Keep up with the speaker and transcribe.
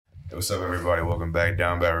What's up, everybody? Welcome back,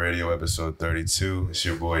 DownBad Radio, episode 32. It's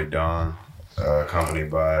your boy Don, accompanied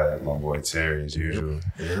by my boy Terry, as usual.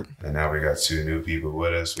 Yep. And now we got two new people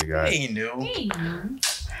with us. We got... Hey, new.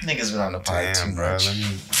 Niggas been on the pod too bro, much.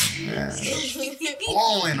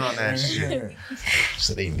 Blowing on that shit.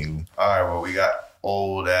 So they knew. All right, well, we got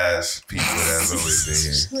old-ass people that's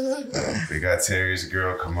always been here. We got Terry's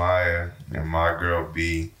girl, Ky'Mia, and my girl,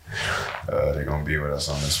 B. They're going to be with us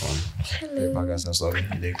on this one. Podcast no slogan.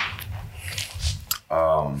 You dig?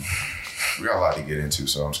 We got a lot to get into,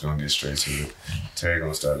 so I'm just going to get straight to it. Terry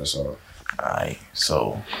going to start us off. Alright,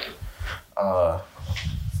 so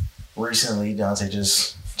recently Dante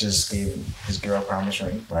just gave his girl a promise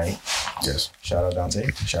ring, right? Yes. Shout out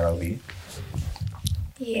Dante. Shout out B.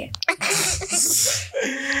 Yeah.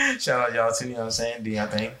 Shout out y'all too, you know what I'm saying? Do y'all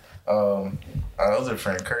think? Our other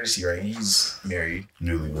friend, Courtesy, right? He's married.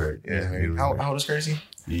 Newly married. Yeah, married. How old is Courtesy?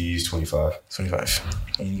 He's 25. 25.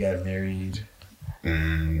 And you got married.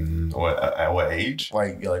 At what age?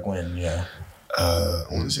 Like when, yeah. I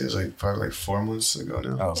want to say it was probably 4 months ago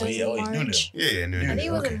now. Oh, so he always knew them. Yeah, knew I think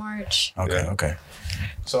it was Okay. in March. Okay.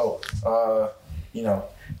 So,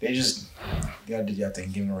 they just gotta do y'all thing,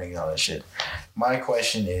 give him a ring and all that shit. My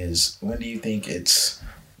question is, when do you think it's,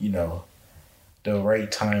 the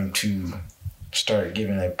right time to start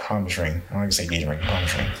giving a promise ring? I'm not gonna say engagement ring,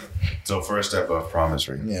 promise ring. So first step of promise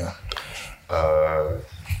ring. Yeah.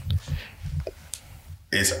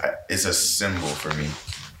 It's a symbol for me.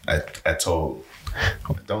 I told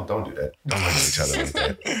don't do that. Don't look at each other like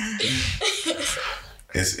that.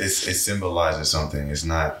 It symbolizes something. It's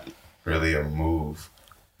not really a move.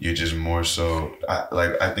 You're just more so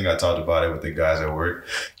I think I talked about it with the guys at work.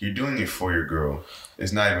 You're doing it for your girl.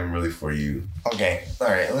 It's not even really for you. Okay. All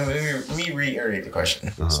right. Let me reiterate the question.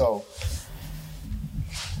 Uh-huh. So,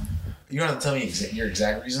 you don't have to tell me your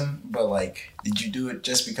exact reason, but did you do it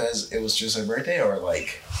just because it was just her birthday, or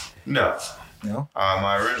No. no?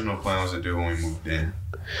 My original plan was to do it when we moved in,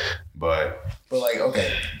 but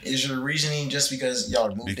okay, is your reasoning just because y'all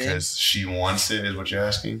moved in? because she wants it, is what you're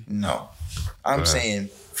asking? No, I'm Okay. saying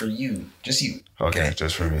for you, just you. Okay,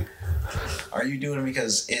 just for me. Are you doing it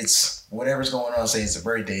because it's whatever's going on? Say it's a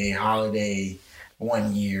birthday, holiday,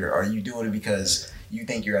 1 year. Are you doing it because you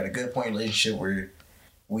think you're at a good point in a relationship where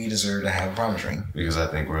we deserve to have a promise ring? Because I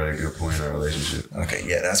think we're at a good point in our relationship. Okay,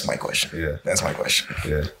 yeah, that's my question. Yeah. That's my question.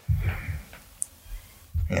 Yeah.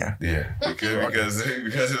 Yeah. Yeah. Because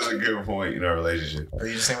it's a good point in our relationship. Are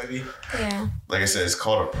you the same with me? Yeah. Like I said, it's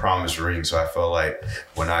called a promise ring. So I felt like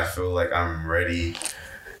when I feel like I'm ready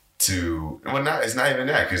to, it's not even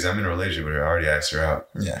that, because I'm in a relationship with her. I already asked her out.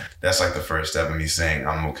 Yeah. That's like the first step of me saying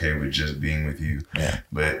I'm okay with just being with you. Yeah.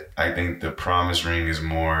 But I think the promise ring is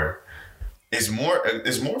more, it's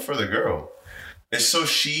more for the girl. It's so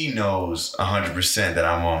she knows 100% that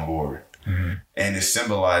I'm on board. Mm-hmm. And it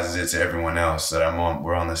symbolizes it to everyone else that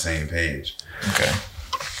we're on the same page. Okay.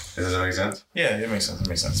 Does that make sense? Yeah, it makes sense. It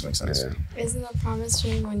makes sense. Yeah. Isn't a promise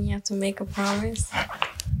ring when you have to make a promise?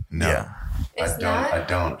 No. Yeah. It's I not?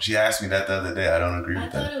 don't. She asked me that the other day. I don't agree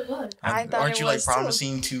with that. it was. Aren't you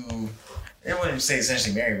promising to? It wouldn't say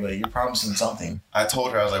essentially married, but you're promising something. I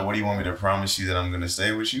told her, I was like, what do you want me to promise you that I'm going to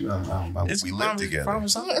stay with you? We live together.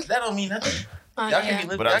 Promise something. That don't mean nothing. Y'all Yeah. can be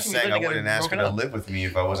living. But I'm saying I wouldn't ask her to live with me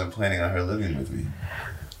if I wasn't planning on her living with me.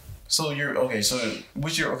 So you're okay. So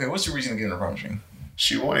what's your reason to get a promise ring?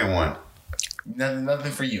 She wanted one.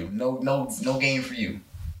 Nothing for you. No gain for you.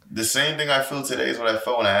 The same thing I feel today is what I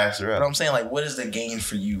felt when I asked her But out. I'm saying, what is the gain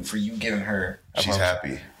for you giving her a She's promise?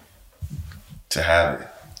 happy to have it.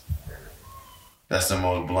 That's the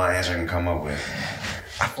most blunt answer I can come up with.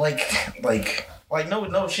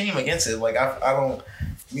 No shame against it. I don't.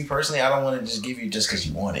 Me personally, I don't want to just give you just because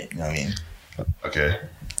you want it. You know what I mean? Okay.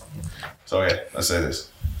 So, okay, let's say this.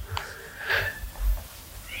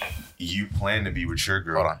 You plan to be with your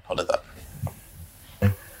girl. Hold it up.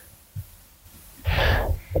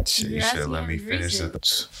 Shit, you You're should asking let me me finish reason.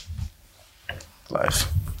 it.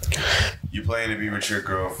 Life. You plan to be with your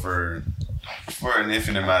girl for an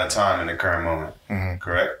infinite amount of time in the current moment,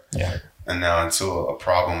 correct? Yeah. And now until a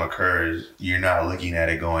problem occurs, you're not looking at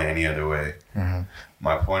it going any other way. Mm-hmm.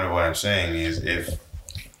 My point of what I'm saying is, if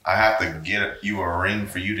I have to get you a ring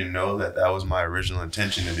for you to know that was my original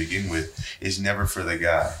intention to begin with, it's never for the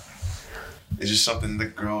guy. It's just something the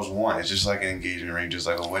girls want. It's just like an engagement ring, just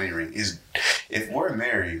like a wedding ring. If we're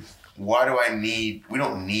married, why do we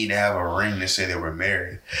don't need to have a ring to say that we're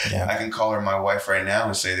married. Yeah. I can call her my wife right now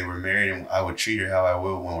and say that we're married, and I would treat her how I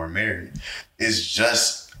will when we're married. It's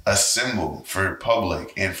just a symbol for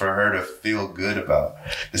public and for her to feel good about.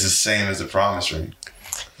 It's the same as the promise ring.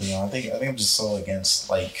 I think I'm just so against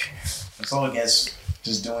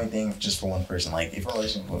just do anything just for one person. Like, if a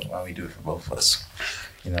relationship, why don't we do it for both of us?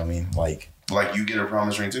 You know what I mean? Like you get a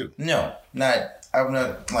promise ring too? No, I'm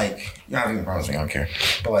not, like, you're not getting a promise ring, I don't care.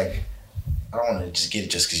 But, like, I don't want to just get it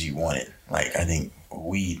just because you want it. Like, I think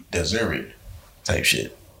we deserve it type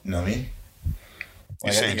shit. You know what I mean?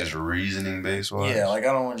 You're saying just reasoning based wise? Yeah, like,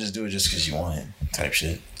 I don't want to just do it just because you want it type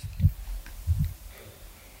shit.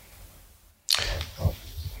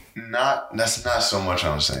 That's not so much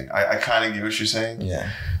I'm saying. I kind of get what you're saying.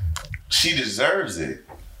 Yeah. She deserves it.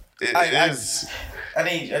 I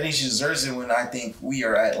think she deserves it when I think we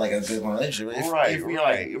are at like a good relationship. If we are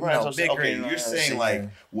like, you know, okay, you're saying like,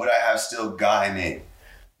 would I have still gotten it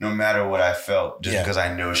no matter what I felt just because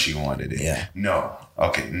I know she wanted it? Yeah. No.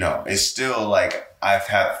 Okay, no. It's still like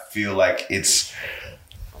feel like it's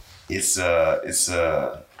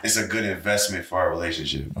a good investment for our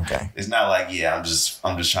relationship. Okay. It's not like, I'm just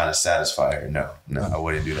trying to satisfy her. No, I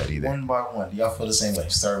wouldn't do that either. One by one. Do y'all feel the same way?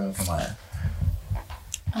 Starting from mine.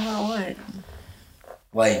 About what?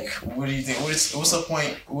 Like, what do you think? What's the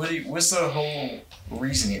point? What's the whole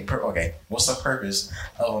reasoning? What's the purpose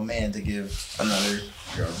of a man to give another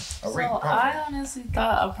girl a ring? I honestly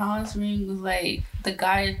thought a promise ring was like the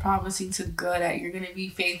guy promising to the girl that you're gonna be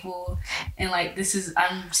faithful and like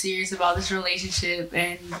I'm serious about this relationship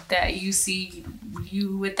and that you see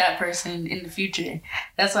you with that person in the future.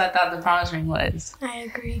 That's what I thought the promise ring was. I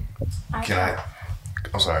agree. I'm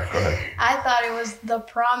sorry, go ahead. I thought it was the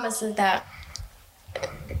promises that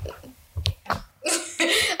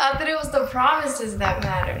I thought it was the promises that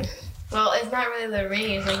mattered. Well, it's not really the ring,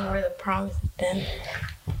 it's like more the promises than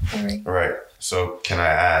the ring. Right. So can I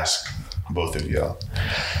ask both of y'all,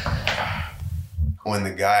 when the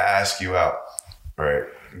guy asks you out, right,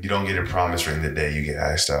 you don't get a promise ring the day you get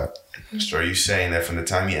asked out. Mm-hmm. So are you saying that from the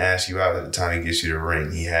time he asks you out to the time he gets you the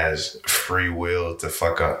ring, he has free will to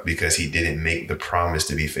fuck up because he didn't make the promise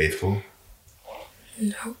to be faithful?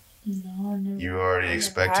 No. No, never. You already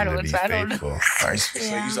expect him to be faithful. All right.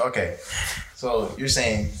 So you're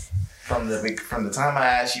saying from the time I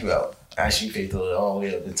asked you out, I asked you faithful all the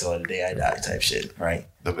way up until the day I die type shit, right?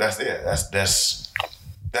 That's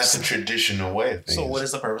the traditional way of things. So what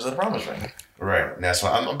is the purpose of the promise ring? Right. That's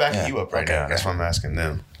why I'm backing you up right now. That's why I'm asking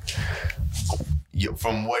them.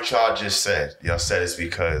 From what y'all just said, y'all said it's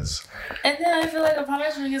because. And then I feel like a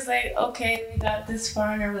promise ring is like, okay, we got this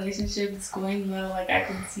far in our relationship, it's going well, like I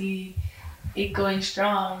can see it going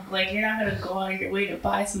strong. Like you're not gonna go out of your way to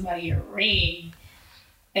buy somebody a ring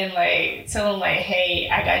and like tell them like, hey,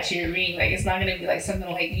 I got you a ring. Like it's not gonna be like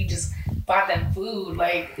something like you just bought them food.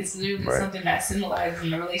 Like it's literally something that symbolizes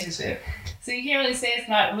in the relationship. So you can't really say it's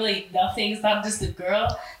not really nothing. It's not just a girl,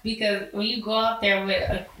 because when you go out there with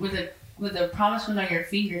a promise ring on your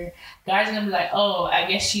finger, guys are gonna be like, oh, I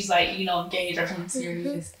guess she's like, engaged or something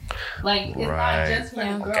serious. Like it's not just for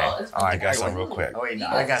the girl. It's for I got some real quick. Oh wait, no,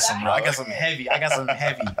 I got some heavy.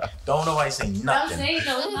 Don't nobody say nothing. I'm saying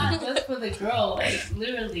though, it's not just for the girl. Like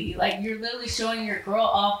literally, like you're literally showing your girl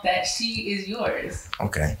off that she is yours.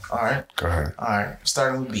 Okay. All right. Go ahead. All right.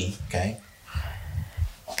 Starting with B. Okay.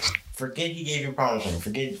 Forget he gave you a promise ring.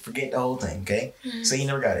 Forget the whole thing. Okay. Mm-hmm. So you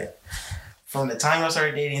never got it. From the time y'all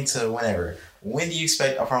started dating to whenever, when do you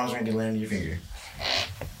expect a promise ring to land on your finger?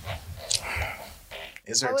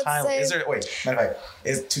 Is there a time? Matter of fact,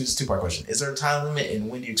 it's a two-part question. Is there a time limit, and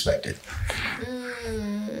when do you expect it?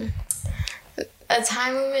 A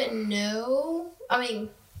time limit? No. I mean,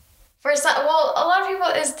 for some, a lot of people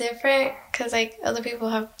it's different because like other people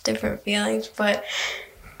have different feelings, but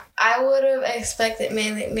I would have expected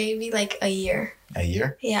maybe like a year. A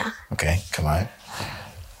year? Yeah. Okay, come on.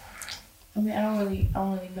 I mean, I don't really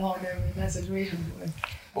know. I've never been in that situation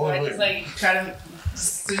before. Like, it's like try to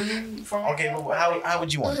sue for. Okay, but how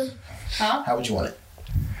would you want it? Huh? How would you want it?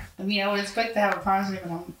 I mean, I would expect to have a promise ring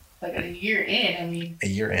when I'm like a year in. I mean. A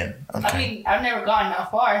year in. Okay. I mean, I've never gotten that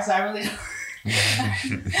far, so I really don't. I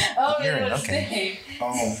don't really know what to say.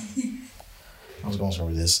 I was going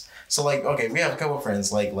somewhere with this. So like, okay, we have a couple of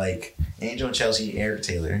friends like Angel and Chelsea, Eric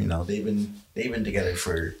Taylor. They've been together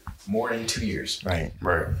for more than 2 years, right?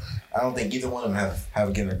 Right. I don't think either one of them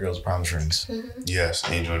have given their girls promise rings. Mm-hmm. Yes,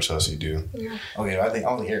 Angel and Chelsea do. Yeah. Okay, I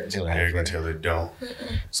don't think Eric and Taylor have. Eric and Taylor don't.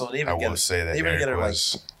 Mm-mm. So they've been Eric together like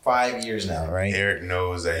 5 years now, right? Eric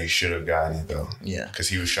knows that he should have gotten it though. Yeah. Because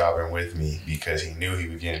he was shopping with me because he knew he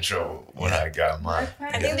would get in trouble when I got mine.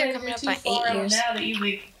 I think they're coming up on 8 years. Now that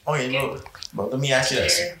you no. But let me ask you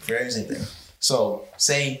this. For everything. So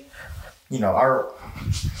say,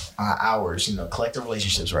 our collective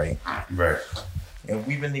relationships, right? Right. And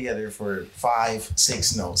we've been together for 5,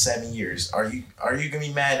 6, 7 years. Are you gonna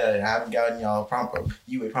be mad that I haven't gotten y'all a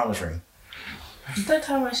promise ring? That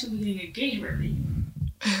time I should be getting engagement ring.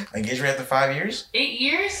 Engagement after 5 years? 8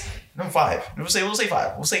 years? No, 5. We'll say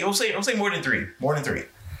 5. We'll say more than 3. More than 3.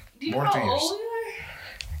 Do you More know than 3 how years. old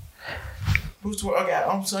you are? Okay,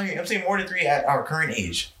 I'm saying more than 3 at our current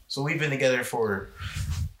age. So we've been together for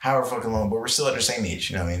however fucking long, but we're still at the same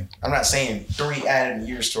age. You know what I mean? I'm not saying 3 added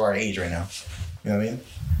years to our age right now. You know what I mean?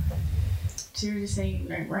 So you're just saying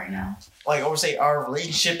right now. Like I would say, our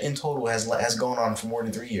relationship in total has gone on for more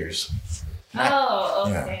than 3 years. Oh,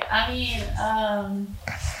 okay. Yeah. I mean,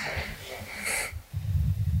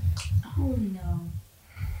 I don't know.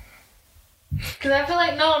 Cause I feel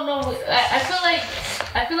like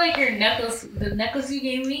I feel like your necklace, the necklace you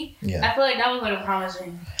gave me. Yeah. I feel like that was like a promise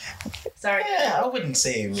ring. Sorry. Yeah, I wouldn't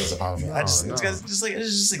say it was a promise ring. It's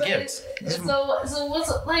just a gift. So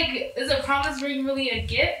what's like? Is a promise ring really a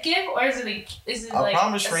gift, or is it like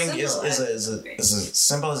promise ring is a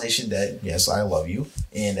symbolization that yes, I love you,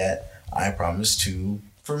 and that I promise to,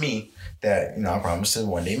 for me, that I promise to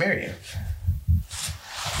one day marry you.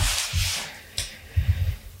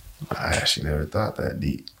 I actually never thought that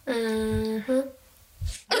deep. Mm-hmm.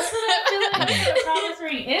 That's what I feel like a promise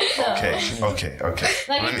ring is, though. Okay.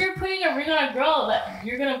 Like if you're putting a ring on a girl, that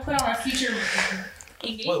you're gonna put on a future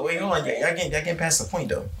engagement. Wait, hold on. I can't pass the point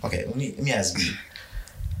though. Okay, let me ask B.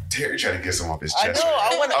 Terry trying to get some off his chest. I know.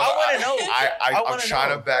 I want to know. I'm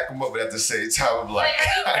trying to back him up, but at the same time, I'm like.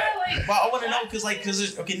 But I want to know because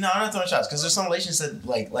there's I'm not throwing shots because there's some relations that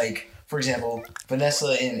like for example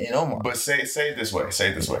Vanessa and Omar. But say it this way.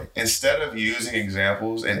 Instead of using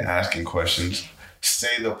examples and asking questions,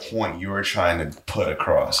 say the point you were trying to put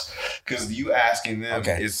across. Because you asking them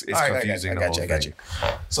is confusing. I got you.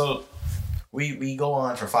 So we go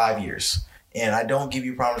on for 5 years, and I don't give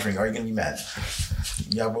you a promise ring. Are you gonna be mad?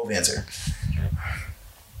 Y'all both answer.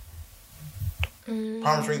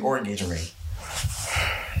 Promise ring or engagement ring?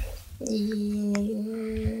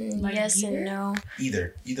 Yes and no.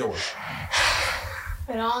 Either way.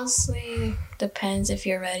 It honestly depends if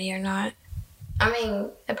you're ready or not. I mean,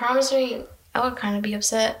 a promise ring, I would kind of be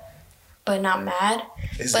upset, but not mad.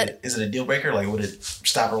 Is it a deal breaker? Like, would it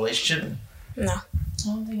stop a relationship? No. I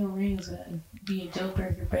don't think a ring is gonna be a deal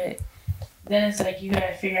breaker, but then it's like you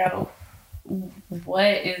gotta figure out what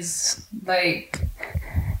is like.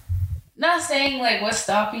 Not saying like what's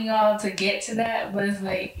stopping y'all to get to that, but it's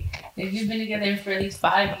like if you've been together for at least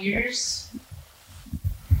 5 years,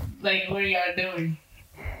 like what are y'all doing?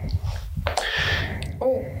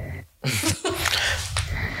 Oh.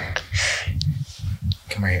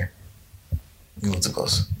 Come right here. You look too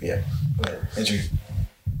close. Yeah. Go ahead. Andrew.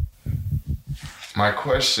 My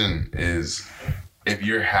question is, if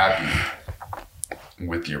you're happy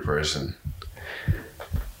with your person,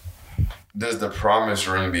 does the promise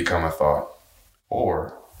ring become a thought?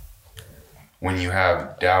 Or when you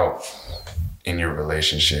have doubt in your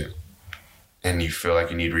relationship and you feel like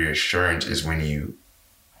you need reassurance is when you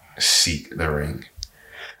seek the ring.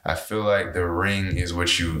 I feel like the ring is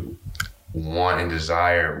what you want and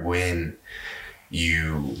desire when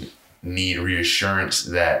you need reassurance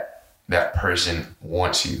that that person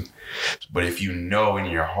wants you. But if you know in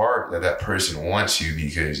your heart that that person wants you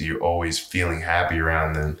because you're always feeling happy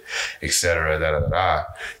around them, etc.,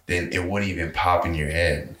 then it wouldn't even pop in your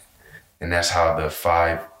head. And that's how the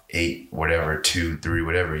 5, 8, whatever, 2, 3,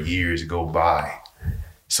 whatever years go by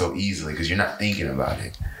so easily because you're not thinking about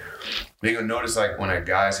it. You're going to notice like when a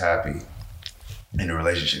guy's happy in a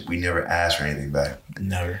relationship, we never ask for anything back.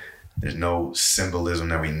 Never. There's no symbolism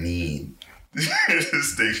that we need.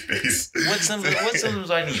 Stay face. What symbolism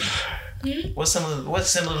do I need? What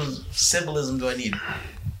symbolism do I need?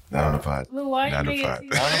 Not on the pod. Well, why Not are you on the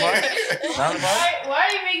making pod. why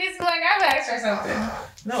are you making it seem like I've asked for something?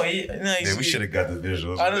 No, Yeah, we should have got the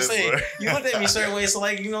visuals. I was saying, you looked at me a certain way, so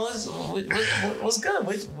like, what's good?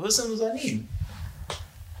 What symbols do I need?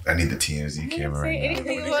 I need the TMZ camera right now.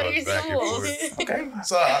 anything about your Back and symbols. forth. Okay,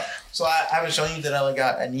 so I haven't shown you that I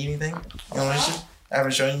need anything. You know what I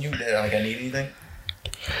haven't shown you that I need anything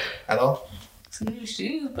at all. Some new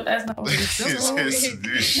shoes, but that's not what it's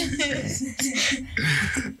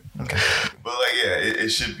Okay. But like, yeah, it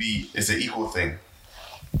should be. It's an equal thing.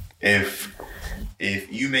 If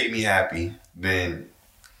you make me happy, then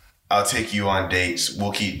I'll take you on dates.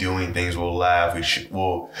 We'll keep doing things. We'll laugh.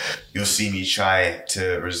 You'll see me try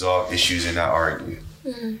to resolve issues and not argue.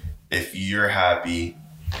 Mm-hmm. If you're happy,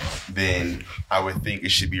 then I would think it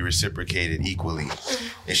should be reciprocated equally.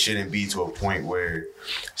 It shouldn't be to a point where,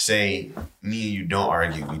 say, me and you don't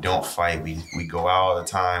argue, we don't fight, we go out all the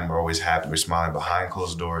time, we're always happy, we're smiling behind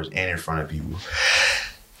closed doors and in front of people.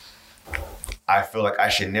 I feel like I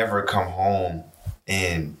should never come home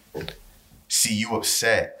and see you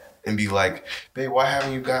upset and be like, babe, why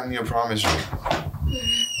haven't you gotten me a promise ring?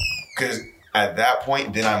 Because at that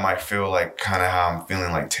point, then I might feel like kind of how I'm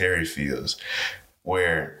feeling like Terry feels,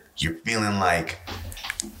 where you're feeling like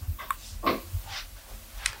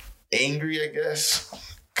angry, I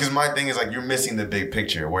guess. Because my thing is like, you're missing the big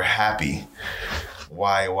picture. We're happy.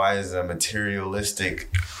 Why is a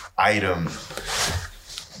materialistic item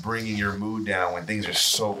bringing your mood down when things are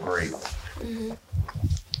so great? Mm-hmm.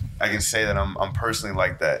 I can say that I'm personally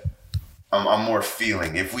like that. I'm more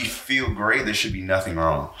feeling. If we feel great, there should be nothing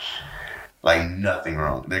wrong. Like nothing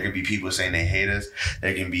wrong. There could be people saying they hate us.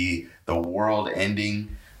 There can be the world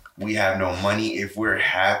ending. We have no money. If we're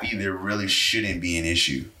happy, there really shouldn't be an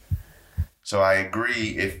issue. So I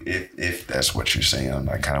agree if that's what you're saying.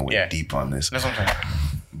 I kind of went deep on this. That's what I'm saying.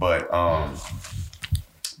 But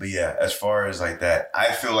yeah, as far as like that,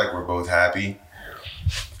 I feel like we're both happy.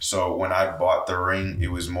 So when I bought the ring, it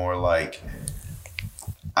was more like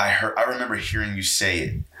I remember hearing you say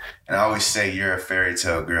it. And I always say you're a fairy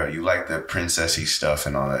tale girl. You like the princessy stuff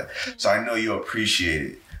and all that. So I know you appreciate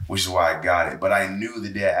it, which is why I got it. But I knew the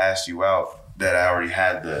day I asked you out that I already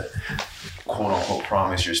had the quote unquote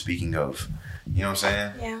promise you're speaking of. You know what I'm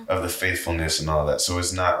saying? Yeah. Of the faithfulness and all that. So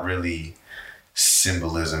it's not really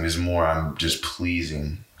symbolism. It's more I'm just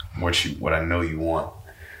pleasing what I know you want.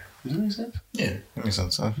 Does that make sense? Yeah, that makes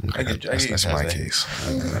sense. I get That's my case.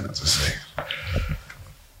 I don't know what to say.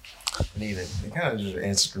 Neither. It kind of just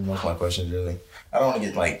answered most of my questions, really. I don't want to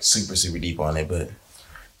get like super, super deep on it, but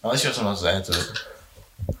unless you have something else to add to it.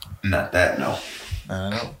 Not that, no. I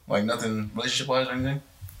don't know. Like nothing relationship-wise or anything?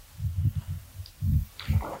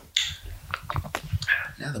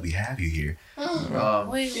 Now that we have you here.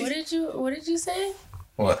 Wait, what did you say?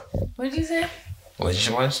 What? What did you say?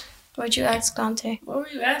 Relationship-wise? What'd you ask Dante? What were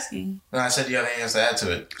you asking? No, I said, do you have anything else to add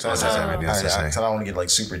to it? So I don't want to get like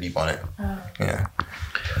super deep on it. Yeah.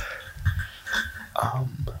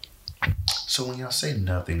 So when y'all say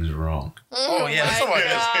nothing's wrong. Oh yeah, let's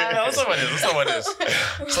talk about this.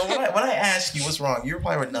 So when I ask you what's wrong, you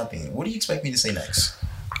reply with nothing. What do you expect me to say next?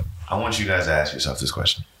 I want you guys to ask yourself this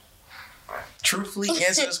question. Truthfully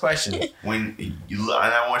answer this question. When you look,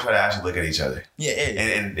 and I want you to actually look at each other. Yeah.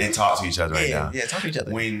 And talk to each other right now. Yeah, talk to each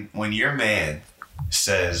other. When your man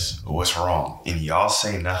says what's wrong and y'all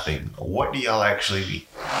say nothing, what do y'all actually mean?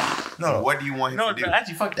 No, what do you want him to do? No,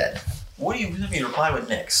 actually, fuck that. What do you want me to reply with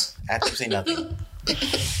next after you say nothing?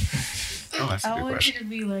 Oh, that's a I good want question. you to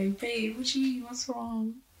be like, babe, what you mean? What's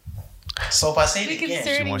wrong? So if I say it Be again,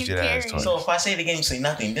 concerning wants you and to ask caring. twice. so if I say it again, you say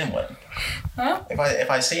nothing, then what? Huh?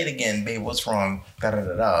 If I say it again, babe, what's wrong? Da da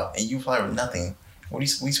da da, and you reply with nothing. What do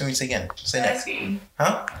you want me to say again? Say next. Asking.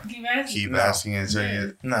 Huh? Keep asking. Keep asking until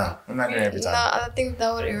you. No, I'm not doing it every No, time. I think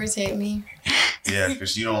that would irritate me. Yeah,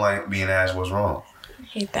 because you don't like being asked what's wrong.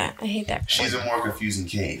 I hate that. She's a more confusing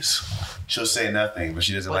case. She'll say nothing, but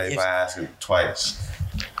she doesn't But like if I ask her twice.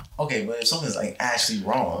 Okay, but if something's like actually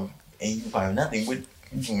wrong and you reply with nothing, what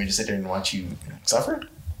you want me to sit there and watch you suffer?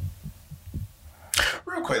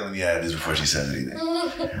 Real quick, let me add this before she says anything.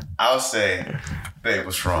 I'll say, babe,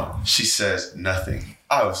 what's wrong? She says nothing.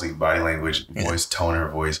 Obviously, body language, voice, tone of her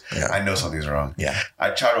voice. Yeah. I know something's wrong. Yeah. I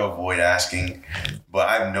try to avoid asking, but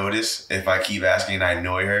I've noticed if I keep asking and I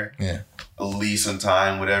annoy her, Yeah. leave some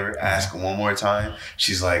time, whatever, ask one more time.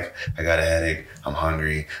 She's like, I got a headache. I'm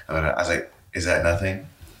hungry. I was like, is that nothing?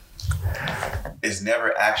 It's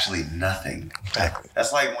never actually nothing. Exactly.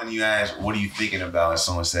 That's like when you ask, what are you thinking about? And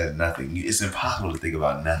someone says nothing. It's impossible to think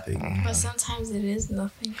about nothing. But sometimes it is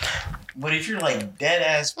nothing. But if you're like dead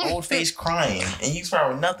ass old face crying and you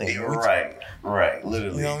start with nothing, Right,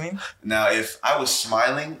 literally. You know what I mean? Now, if I was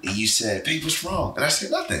smiling and you said, babe, what's wrong? And I said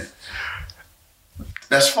nothing,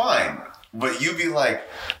 that's fine. But you'd be like,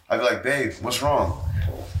 I'd be like, babe, what's wrong?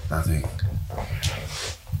 Nothing.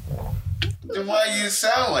 Then why you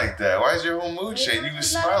sound like that? Why is your whole mood change? You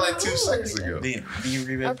was smiling 2 seconds ago. Do you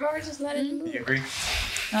agree, I'm babe? probably just not in the Do you mood. agree?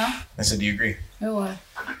 Huh? I said, do you agree Or what?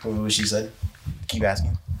 with what she said? Keep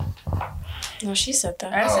asking. No, she said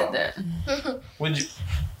that. I said that. Would you?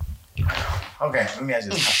 Okay, let me ask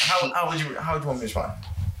you this. How would you want me to respond?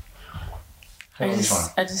 How would you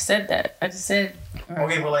respond? I just said that. I just said.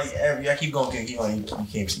 Okay, but like, I keep going.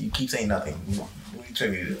 You keep saying nothing. What do you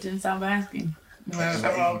expect me to do? Didn't stop asking.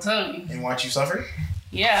 I'll tell you. And watch you suffer?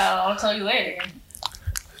 Yeah, I'll tell you later.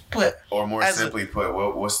 But Or more As simply put,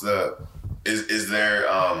 what's the is there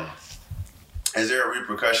a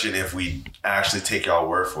repercussion if we actually take y'all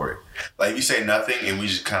word for it? Like if you say nothing and we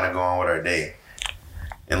just kind of go on with our day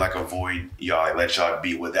and like avoid y'all, like, let y'all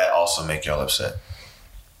be, would that also make y'all upset?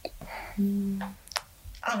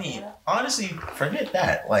 I mean, honestly, forget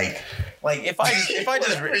that. Like if I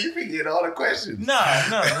just you can get all the questions. No.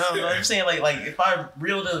 I'm saying like if I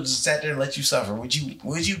real to just sat there and let you suffer, would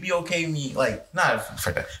you be okay with me like not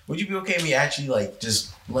for that? Would you be okay with me actually like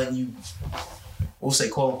just letting you, we'll say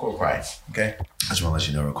quote unquote cry? Okay. I just want to let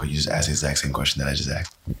you know real quick. You just asked the exact same question that I just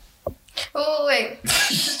asked. Oh wait.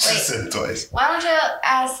 Said it twice. Why don't you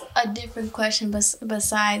ask a different question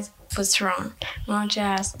besides what's wrong? Why don't you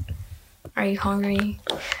ask, are you hungry?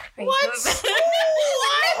 Are you What?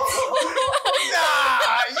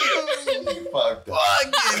 Nah, you fucked up.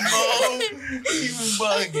 You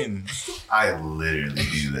bugging. I literally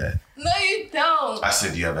do that. No, you don't. I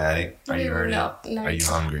said, do you have a headache? Are you hurting? No, Are you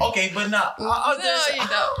hungry? Okay, but nah. No, you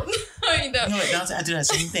don't. No, you don't. You know what, Dante, I do that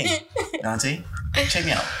same thing. Dante, check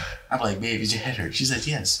me out. I'm like, babe, is your head hurt? She said,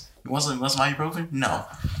 yes. You want some ibuprofen? No.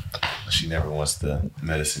 She never wants the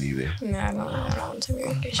medicine either. No, I don't want to be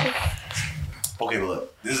patient. Okay, but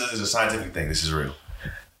look, this is a scientific thing. This is real.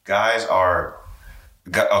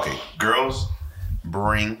 Girls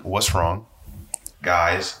bring what's wrong.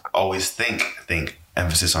 Guys always think,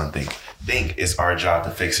 emphasis on think. Think is our job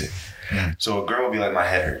to fix it. So a girl will be like, my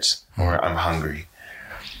head hurts, or I'm hungry.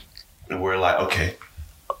 And we're like, okay,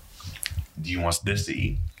 do you want this to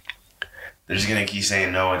eat? They're just gonna keep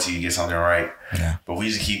saying no until you get something right. Yeah. But we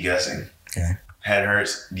just keep guessing. Okay. Head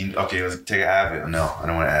hurts. Okay, let's take an Advil. No, I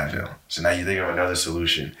don't want an Advil. So now you think of another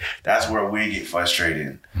solution. That's where we get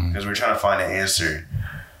frustrated because we're trying to find an answer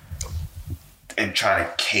and trying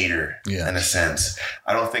to cater in a sense.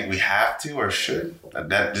 I don't think we have to or should.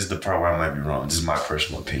 That is the part where I might be wrong. This is my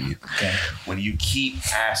personal opinion. Okay. When you keep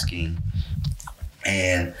asking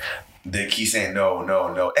and they keep saying no.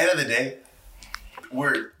 End of the day,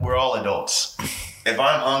 we're all adults. If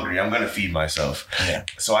I'm hungry, I'm gonna feed myself. Yeah.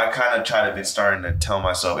 So I kind of starting to tell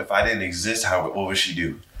myself, if I didn't exist, what would she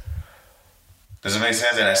do? Does it make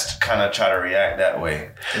sense? And I kind of try to react that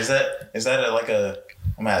way. Is that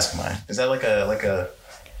I'm asking mine. Is that like a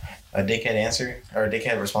dickhead answer or a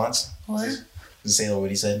dickhead response? What? Does it say what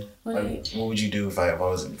he said? What would you do if I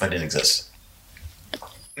didn't exist?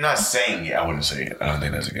 I'm not saying it. I wouldn't say it. I don't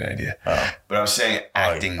think that's a good idea. But I'm saying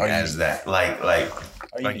acting as that. Like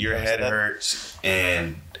your head hurts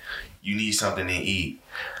and you need something to eat.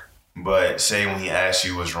 But say when he asks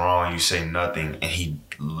you what's wrong, you say nothing and he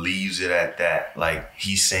leaves it at that. Like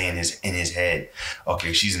he's saying in his head,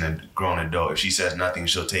 okay, she's a grown adult. If she says nothing,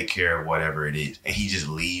 she'll take care of whatever it is. And he just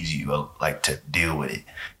leaves you like to deal with it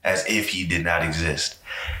as if he did not exist.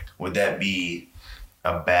 Would that be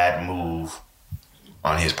a bad move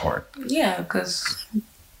on his part? Yeah, because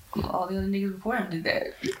all the other niggas before him did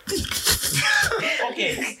that.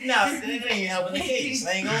 Okay, no, that ain't helping the case.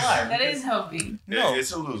 I ain't gonna lie. That is helping. No,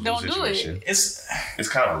 it's a lose-lose situation. Do it. It's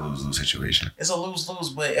kind of a lose-lose situation. It's a lose-lose,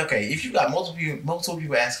 but okay, if you got multiple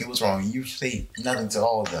people asking what's wrong, and you say nothing to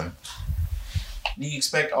all of them, do you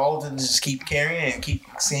expect all of them to just keep carrying and keep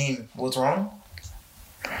saying what's wrong?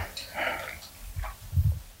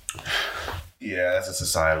 Yeah, that's a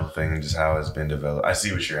societal thing, just how it's been developed. I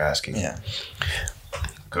see what you're asking. Yeah.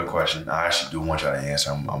 Good question. I actually do want y'all to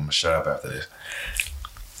answer. I'm going to shut up after this.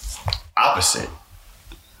 Opposite.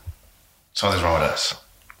 Something's wrong with us.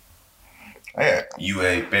 Yeah. You,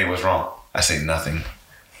 babe, what's wrong? I say nothing.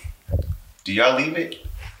 Do y'all leave it?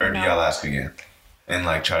 Or do y'all ask again? And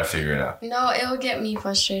try to figure it out? No, it will get me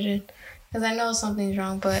frustrated. Because I know something's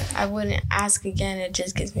wrong, but I wouldn't ask again. It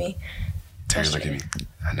just gets me Terry, look at me.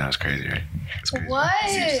 I know it's crazy, right? It's crazy. What?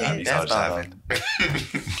 That's just happened.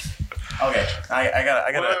 Okay, I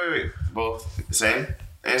gotta. Wait. Both the same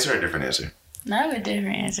answer or a different answer? No, I have a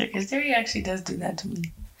different answer because Terry actually does do that to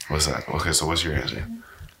me. What's that? Okay, so what's your answer?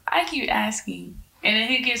 I keep asking, and then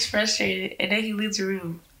he gets frustrated, and then he leaves the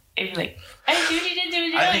room. And you're like, I do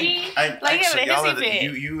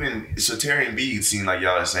you and so Terry and B seem like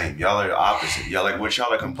y'all are the same. Y'all are the opposite. Y'all what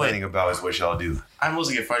y'all are complaining about is what y'all do. I'm supposed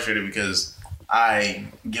to get frustrated because I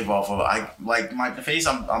give off of the face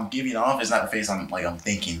I'm giving off is not the face I'm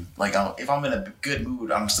thinking. If I'm in a good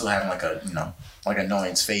mood, I'm still having like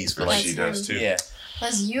annoyance face. But she does too. Yeah.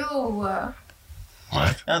 That's you.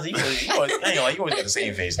 What? You always got the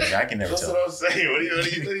same face, nigga. I can never tell. That's what I'm saying. What do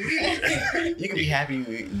you mean? You can be happy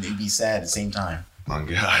and be sad at the same time. My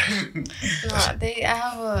God. No,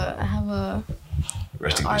 I have a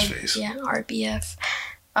resting bitch face. Yeah, RBF.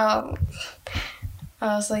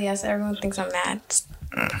 So yes, everyone thinks I'm mad.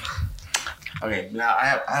 Okay, now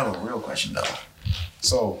I have a real question though.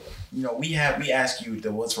 So, we ask you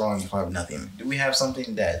the what's wrong, you have nothing. Do we have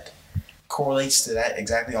something that correlates to that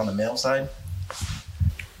exactly on the male side?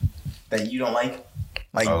 That you don't like?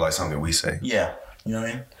 Like something we say. Yeah. You know what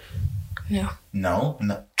I mean? No.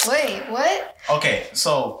 No? Wait, what? Okay,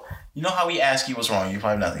 so you know how we ask you what's wrong? You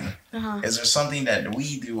probably nothing. Uh-huh. Is there something that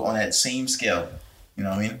we do on that same scale? You know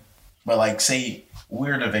what I mean? But like, say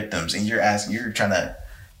we're the victims, and you're trying to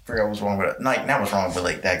figure out what's wrong with it. Not what's wrong, but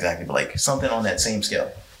like that exactly. But like something on that same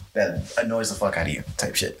scale that annoys the fuck out of you,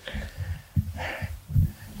 type shit.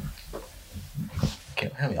 Okay,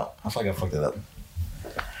 help me out. I feel like I fucked it up.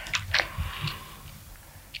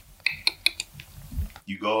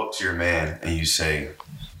 You go up to your man and you say,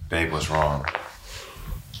 "Babe, what's wrong?"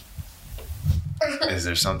 Is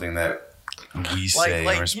there something that we say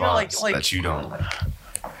in response that you don't like?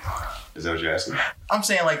 Is that what you're asking? I'm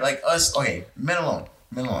saying like us. Okay, men alone.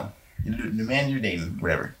 The man you're dating,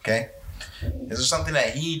 whatever. Okay. Is there something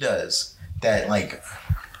that he does that like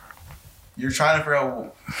you're trying to figure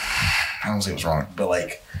out? I don't say what's wrong, but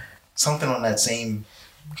like something on that same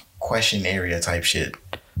question area type shit.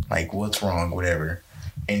 Like what's wrong, whatever,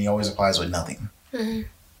 and he always applies with nothing. Mm-hmm.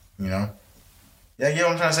 You know? Yeah, you know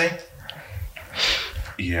what I'm trying to say?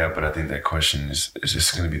 Yeah, but I think that question is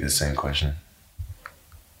just going to be the same question.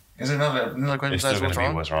 Is there another question it's still besides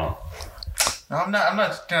going what's to be wrong? what's wrong. No, I'm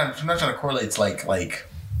not trying to correlate to like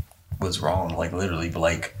what's wrong, like literally, but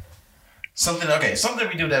like something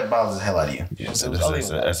we do that bothers the hell out of you. Yeah, so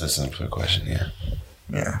that's a simpler question, yeah.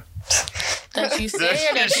 Yeah. That you say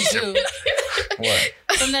or that you do? What?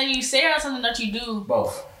 Something that you say or something that you do?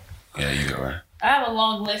 Both. Yeah, you go right. I have a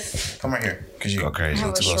long list. Come right here, cause you go crazy. I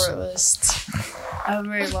have a short list. I have a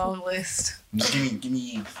very long list. Just give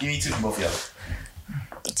me two from both of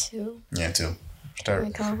y'all. Two? Yeah, two. I Start.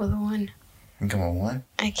 can come up with one. You can come on one.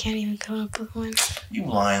 I can't even come up with one. You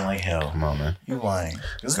lying like hell. Come on, man. You lying.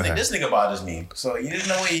 This nigga bothers me. So you didn't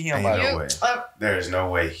know what he Ain't about. no way. There is no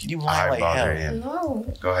way You lying like bother hell. him.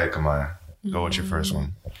 No. Go ahead, Ky'Mia. Go with your first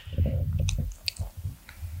one.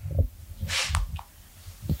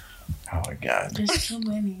 Oh my god. There's too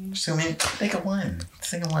many. There's too many. Think of one.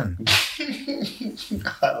 Think of one.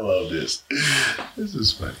 I love this. This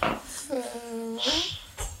is funny.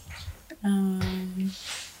 I'm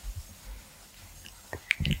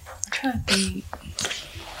trying to think.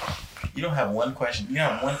 You don't have one question. You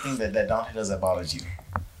don't have one thing that Dante does that bothers you.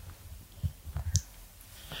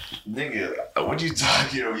 Nigga, what you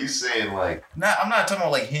talking about? You saying like... Nah, I'm not talking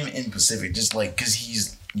about like him in Pacific. Just like, cause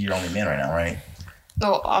he's your only man right now, right?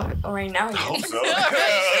 Oh, right now. I hope so.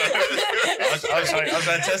 I was trying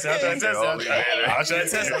to test it. I was trying to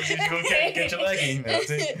test it. You gonna catch your leg in. You know what I'm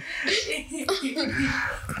saying?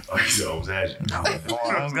 Oh, he's almost at you. No,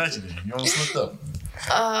 I almost got you there. You almost slipped up.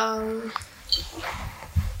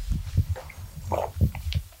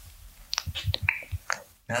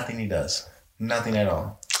 Nothing he does. Nothing at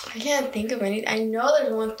all. I can't think of any. I know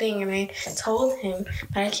there's one thing, and I told him,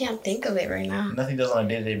 but I can't think of it right now. Nothing he does on a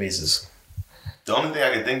day-to-day basis. The only thing I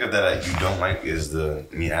can think of that you don't like is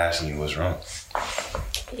me asking you what's wrong.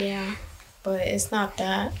 Yeah, but it's not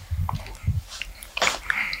that.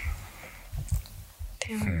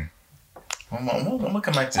 Damn. I'm gonna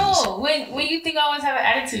come back to this. Oh, when you think I always have an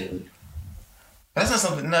attitude. That's not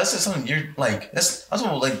something. No, that's just something you're like. That's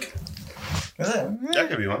what like. Is that? That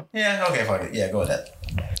could be one. Yeah. Okay. Fuck it. Yeah. Go with that.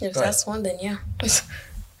 If that's one, then yeah.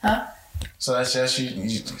 Huh? So that's just you.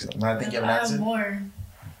 I think you have an I have attitude. more.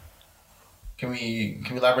 Can we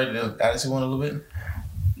elaborate the attitude one a little bit?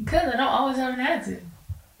 Because I don't always have an attitude.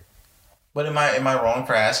 But am I wrong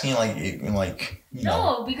for asking like you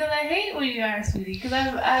know? No, because I hate when you ask me, because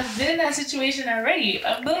I've been in that situation already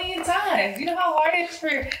a million times. You know how hard it is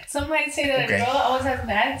for somebody to say that a girl always has an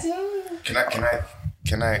attitude?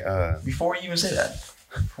 Can I Before you even say that.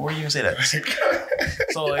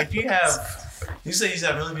 So if you have, you say you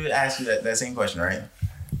have really people ask you that same question, right?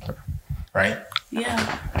 Right?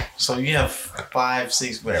 Yeah. So you have 5,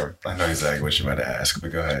 6, whatever. I know exactly what you're about to ask,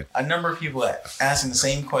 but go ahead. A number of people asking the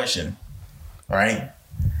same question, right?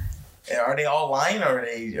 Are they all lying, or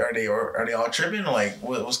are they all tripping? Like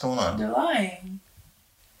what's going on? They're lying.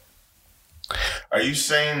 Are you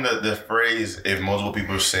saying that the phrase, if multiple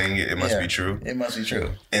people are saying it, it must be true? It must be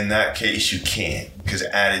true. In that case, you can't, because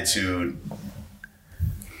attitude...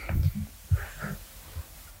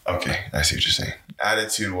 Okay, I see what you're saying.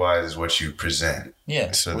 Attitude-wise is what you present.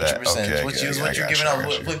 Yeah, so what you present, okay, what you're giving out,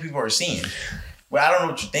 what people are seeing. Well, I don't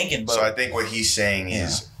know what you're thinking, but... So I think what he's saying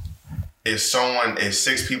is, if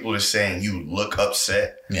 6 people are saying you look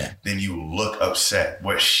upset, then you look upset.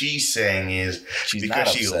 What she's saying is, because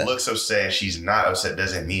she looks upset and she's not upset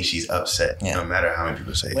doesn't mean she's upset, no matter how many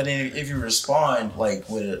people say it. But then if you respond like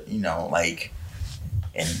with like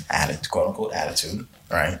an attitude, quote unquote attitude,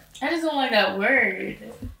 right? I just don't like that word.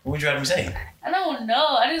 What would you rather me say? I don't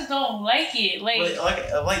know. I just don't like it. Like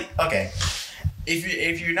okay.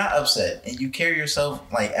 if you're not upset and you carry yourself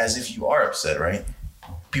like as if you are upset, right?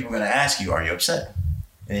 People are gonna ask you, "Are you upset?"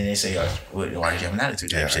 And then they say, "Why do you have an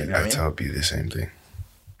attitude?" Yeah, shit, you know I what I mean? tell B the same thing.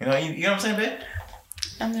 You know what I'm saying, babe?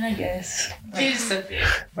 I mean, I guess. She's so good.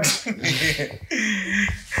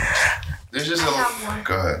 There's just I have one.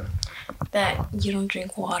 Go ahead. That you don't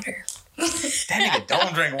drink water. That nigga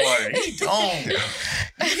don't drink water. He don't. You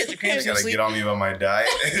get your You cramps in your gotta sleep. get on me about my diet.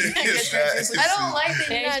 I don't like that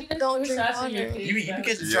Yeah, you don't drink water. You be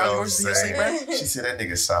catching Charlie horses in your sleep, bro? She said that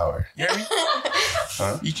nigga sour. You hear me?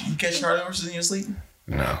 Huh? You catch Charlie horses in your sleep?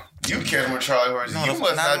 No. You catch with Charlie horses. No, You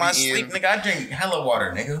must not in my not be sleep, in. nigga. I drink hella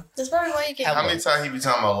water, nigga. That's probably why you get. How many times he be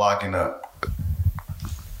talking about locking up?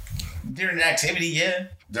 During an activity, yeah.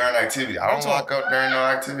 During activity. I don't lock up during no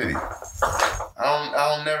activity.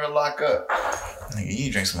 I don't never lock up. Nigga,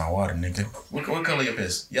 you drink some of my water, nigga. What color your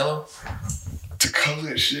piss? Yellow? The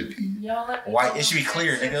color should be. Y'all let me White? know. It should be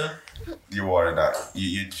clear, nigga. Your water not.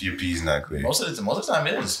 Your pee's not clear. Most of the time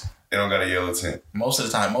it is. It don't got a yellow tint. Most of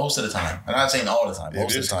the time. I'm not saying all the time. If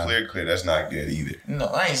Most of it's the time. clear, that's not good either. No,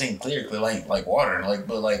 I ain't saying clear like water,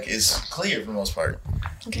 but it's clear for the most part.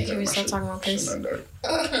 Okay, can we stop talking about Shit this? not dirty.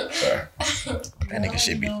 Sorry. That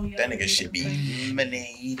nigga should be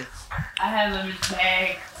lemonade. I have them in the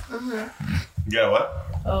bag. You got what?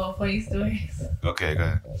 Oh, funny stories. Okay, go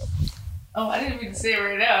ahead. Oh, I didn't mean to say it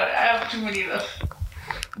right now. I have too many of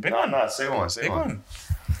them. No, say one. Say Big one. one.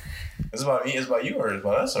 It's about me. It's about you, or it's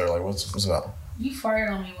about us, or like what's it about? You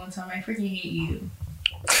farted on me one time. I freaking hate you.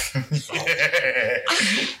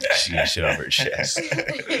 She got shit off her chest.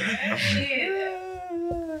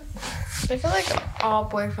 I feel like all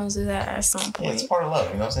boyfriends do that at some Yeah, it's point. part of love.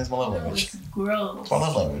 You know what I'm saying? It's my love language. It's gross. It's my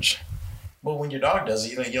love language. But when your dog does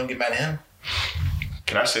it, you don't get mad at him.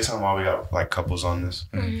 Can I say something while we got like couples on this?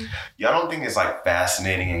 Mhm. Y'all don't think it's like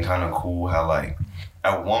fascinating and kind of cool how like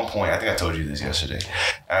at one point, I think I told you this yesterday.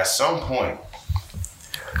 At some point,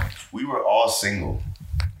 we were all single,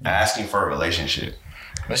 asking for a relationship,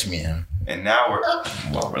 Especially me and him. and now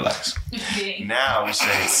we're relax. Dang. Now we say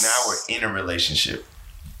now we're in a relationship,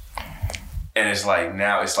 and it's like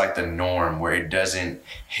now it's like the norm where it doesn't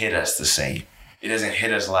hit us the same. It doesn't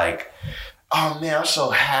hit us like, oh man, I'm so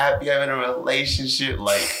happy I'm in a relationship,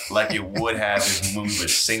 like it would have if when we were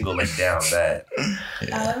single and down bad.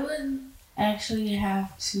 Yeah. I would actually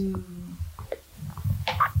have to.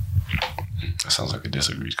 That sounds like a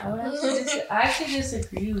disagree. I actually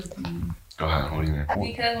disagree with you. Go ahead. What do you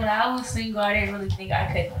mean? Because when I was single, I didn't really think I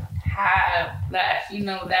could have that,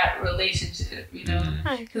 that relationship,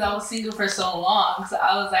 because I was single for so long. So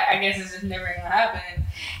I was like, I guess it's just never gonna happen.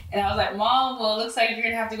 And I was like, Mom, well, it looks like you're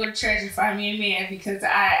gonna have to go to church and find me a man because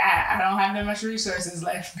I don't have that much resources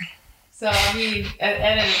left. So I mean, at the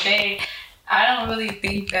end of the day, I don't really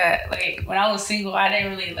think that like when I was single, I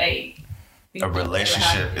didn't really like. think A that would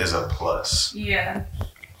relationship happen. is a plus. Yeah.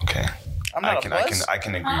 Okay. I'm not a plus. I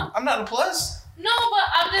can agree. Huh? I'm not a plus. No, but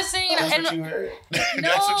I'm just saying. That's and- what you heard. No.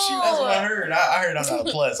 That's what I heard. I heard I'm not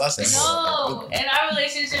a plus. I said No, in our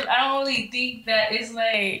relationship, I don't really think that it's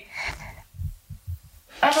like.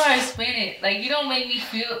 I don't know how to explain it. Like, you don't make me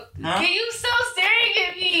feel. Huh? Can you stop staring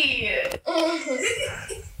at me?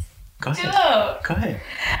 Go Chill ahead. out. Go ahead.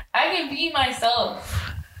 I can be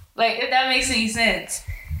myself. Like, if that makes any sense.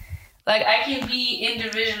 Like, I can be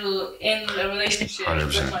individual in a relationship 100%.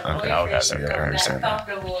 with my Okay, boyfriend. I got you. I I'm understand that.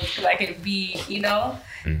 comfortable because I can be,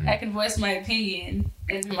 Mhm. I can voice my opinion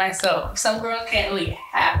and be myself. Some girls can't really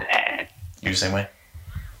have that. You the same way?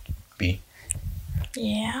 B.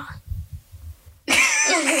 Yeah.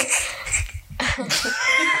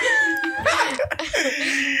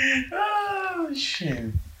 Oh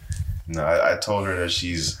shit. No, I told her that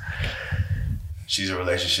she's a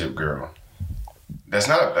relationship girl. That's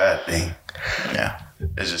not a bad thing. Yeah.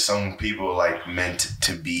 It's just some people like meant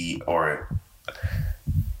to be or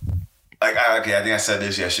like I think I said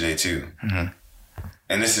this yesterday too. Mhm.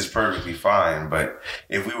 And this is perfectly fine, but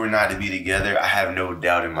if we were not to be together, I have no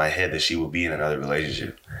doubt in my head that she will be in another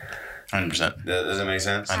relationship. 100%. Does that make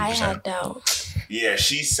sense? I 100%. had doubt. Yeah,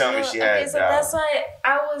 she's telling me she Okay, had so doubt. that's why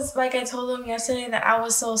I was like I told him yesterday that I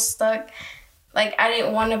was so stuck. Like I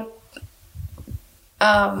didn't want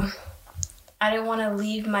to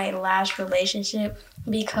leave my last relationship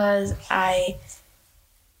because I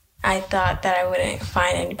thought that I wouldn't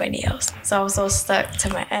find anybody else. So I was so stuck to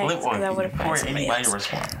my ex because I would have Before found somebody anybody else.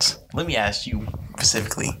 responds, let me ask you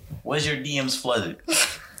specifically: was your DMs flooded?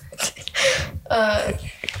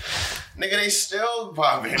 Nigga, they still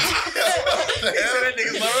popping.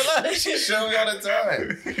 She show me all the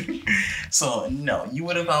time. So no, you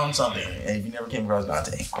would have found something if you never came across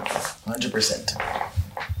Dante. 100%.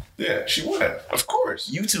 Yeah, she would have. Of course.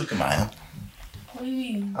 You too, Ky'Mia. What do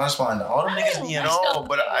you mean? I was fine. All them niggas be in. No,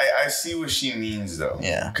 but I see what she means though.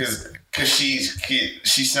 Yeah. Cause she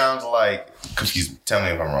sounds like confused. Tell me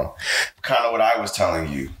if I'm wrong. Kind of what I was telling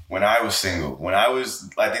you when I was single. When I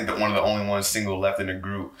think that one of the only ones single left in the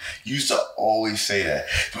group. You used to always say that.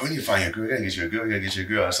 But when you find your girl, you gotta get you a girl. You gotta get you a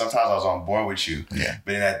girl. And sometimes I was on board with you. Yeah.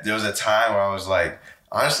 But there was a time where I was like,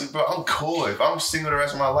 honestly, bro, I'm cool. If I'm single the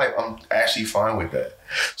rest of my life, I'm actually fine with that.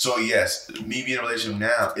 So yes, me being in a relationship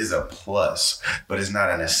now is a plus, but it's not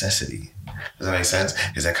a necessity. Does that make sense?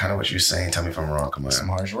 Is that kind of what you're saying? Tell me if I'm wrong. Come on. Some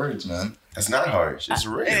harsh words, man. That's not harsh. It's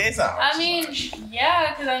real. It's not harsh. I mean,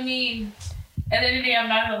 yeah, because I mean, at the end of the day, I'm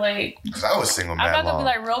not gonna like. Because I was single, man. I'm not gonna be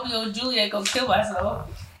like Romeo and Juliet, go kill myself.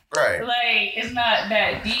 Right. Like, it's not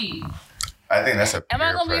that deep. I think that's a Am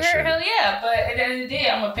I gonna pressure. be hurt? Hell yeah. But at the end of the day,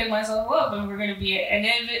 I'm gonna pick myself up and we're gonna be an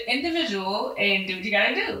individual and do what you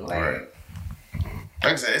gotta do. Like, right.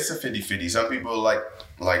 Like I said, it's a 50-50. Some people like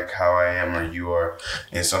how I am or you are,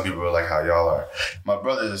 and some people are like how y'all are. My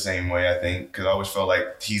brother's the same way, I think, because I always felt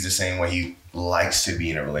like he's the same way. He likes to be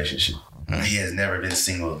in a relationship. He has never been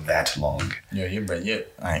single that long. Yeah, you're right. Yeah,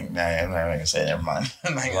 I'm not gonna say it. Never mind.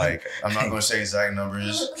 I'm not gonna say exact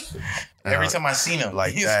numbers. Every time I seen him,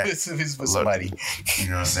 like he's that, with somebody. You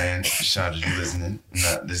know what I'm saying? Chandra, you listening?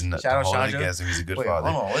 This is not Shout out holy Chandra. guest, he's a good Wait,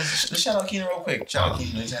 father. hold on. Let's shout out Keenan real quick. Shout out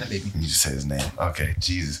Keenan. He's had a baby. You just say his name. Okay,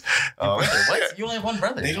 Jesus. What? You only have one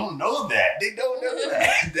brother. They don't know that. They don't know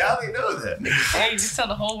that. Now they know that. hey, just tell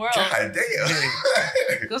the whole world. God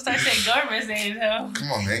damn. Go start saying government names, huh?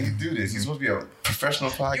 Come on, man. You do this. You're supposed to be a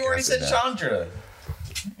professional podcast. You already said Chandra.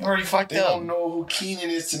 You already fucked They up. don't know who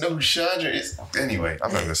Keenan is to know who Chandra is. Anyway,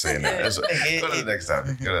 I'm not going to say that. Go to the next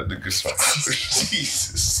topic. Go to the good spot.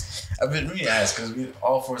 Jesus. I've been really asked because we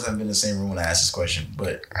all four of us have been in the same room when I asked this question.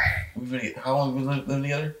 But we've been, how long have we been living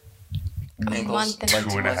together? A month and Like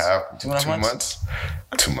 2 and a half. 2.5 months?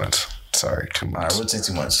 2 months. Sorry, 2 months. All right, we'll say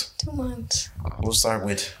 2 months. 2 months. I'm gonna start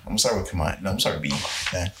with Ky'Mia. No, I'm sorry, B.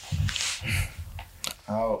 Yeah.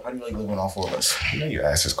 How do you like living with all four of us? You know you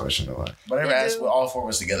ask this question a lot. But I never You asked do. with all four of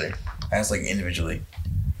us together. I asked like individually.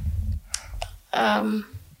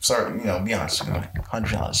 Sorry, be honest.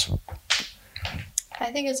 $100.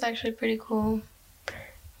 I think it's actually pretty cool.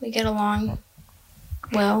 We get along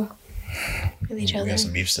well with each We other. got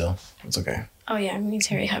some beef still. It's okay. Oh yeah, me and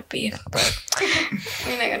Terry have beef, but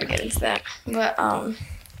we're not gonna get into that. But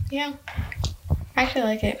yeah, I actually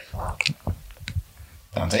like it.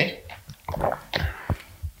 Dante?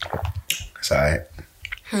 It's alright.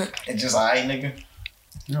 It's just alright, nigga.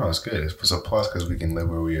 No, it's good. It's a plus because we can live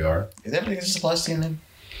where we are. Is everything just a plus to you, nigga?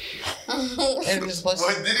 Everything just a plus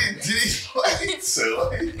to you? What did he so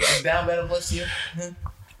Is DownBad a plus to you?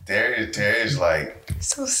 Terry's like,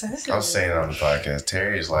 So sensitive. I was saying it on the podcast,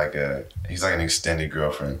 Terry's like he's like an extended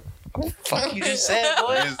girlfriend. Fuck you just said,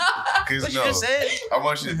 boy. Because What you just said? I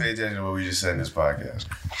want you to pay attention to what we just said in this podcast.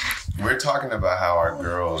 We're talking about how our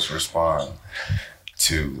girls respond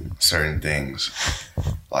to certain things.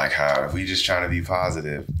 Like how if we just trying to be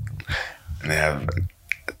positive and they have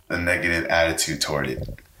a negative attitude toward it.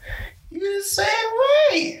 You're the same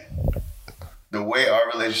way. The way our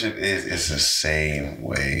relationship is, it's the same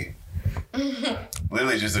way.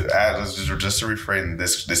 Literally, just to reframe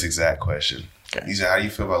this exact question. Okay. He said, "How do you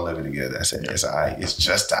feel about living together?" I said, "It's alright. It's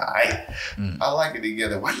just alright. I like it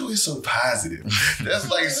together. Why you always so positive?" That's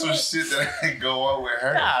like some shit that I go on with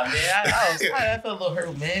her. Nah, man. I felt a little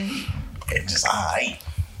hurt, man. It's just alright.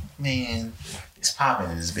 Man, it's popping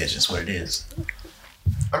in this bitch. That's what it is.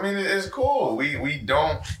 I mean, it's cool. We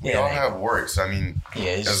all have works. I mean,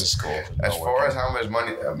 yeah, it's just cool. As far as how much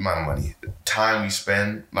time we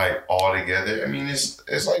spend like all together, I mean, it's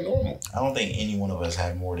like normal. I don't think any one of us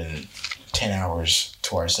have more than 10 hours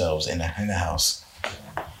to ourselves in the house.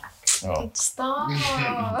 Oh. Stop.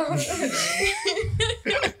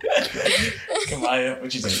 Ky'Mia,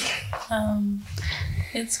 what you think?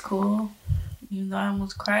 It's cool. Even though I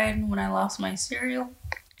almost cried when I lost my cereal.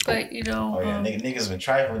 But, niggas been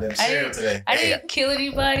trifling with them cereal today. I didn't kill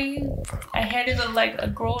anybody. I handed it like a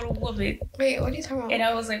grown woman. Wait, what are you talking about? And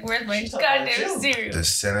I was like, where's my goddamn cereal? The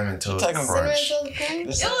cinnamon toast Cinnamon crunch. It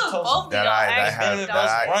was both of y'all.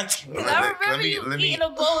 I remember you eating a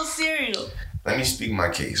bowl of cereal. Let me speak my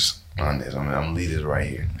case on this. I'm gonna leave this right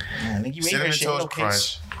here. Cinnamon toast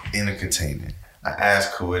crunch in a container. I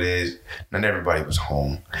asked who it is. Not everybody was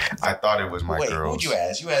home. I thought it was my girls. Who'd you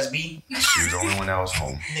ask? You asked me? She was the only one that was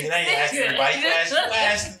home. Nigga, I didn't ask everybody.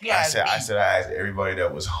 You asked I said I asked everybody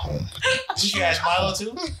that was home. Did you ask Milo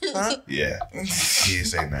too? Huh? Yeah. He didn't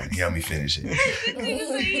say nothing. He helped me finish it.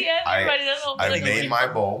 I made my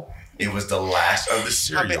bowl. It was the last of the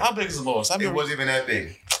cereal. How big is the bowl? It wasn't even that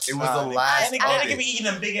big. It was the last. That nigga be eating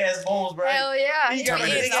them big ass bowls, bro. Hell yeah. He Turn eats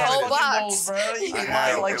big the ass whole fucking box. bowls, bro.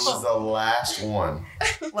 It was the last one.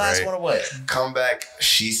 Last Right. one of what? Come back.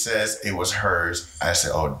 She says it was hers. I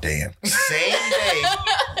said, oh damn.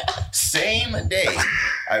 Same day.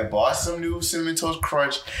 I bought some new Cinnamon Toast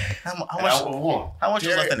Crunch. How much was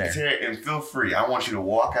left in there? And feel free. I want you to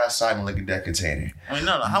walk outside and look at that container. I mean,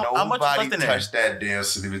 no. How much was left in there? Nobody touched that damn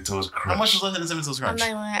Cinnamon Toast Crunch. How much was left in the Cinnamon Toast I'm Crunch? not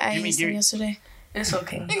gonna lie, I ate some yesterday. It's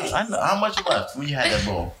okay. I know. How much was left when you had that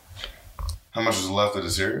bowl? How much was left of the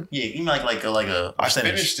cereal? Yeah, you mean like a I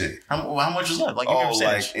percentage. finished it. How much was left? Like give me a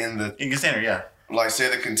percentage. Like in the container, yeah. like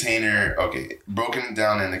say the container. Okay, broken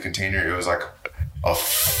down in the container, it was like a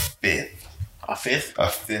fifth. A fifth? A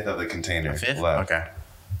fifth of the container left. Okay.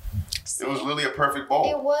 It was literally a perfect bowl.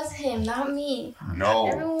 It was him, not me. No.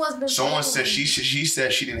 Everyone was been Someone said she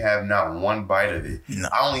said she didn't have not one bite of it. No.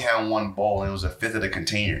 I only had one bowl and it was a fifth of the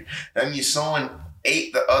container. That means someone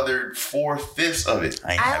ate the other 4/5 of it.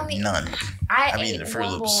 I ain't have none. I mean, ate the Fruit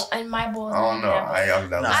one Loops. bowl, and my bowl. I don't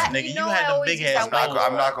know. Nigga, you had the big ass bowl.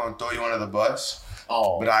 I'm not gonna throw you under the bus.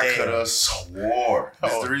 Oh, but I could have swore.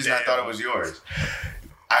 That's the reason I thought it was yours.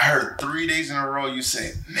 I heard 3 days in a row you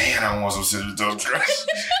say, "Man, I want some Cinnamon Toast Crunch."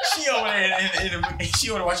 She over there she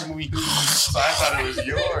over watching a movie. So I thought it was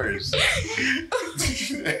yours.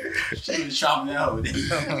 She was chopping out with it.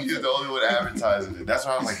 You're the only one advertising it. That's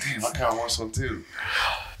why I was like, damn, I kind of want some too.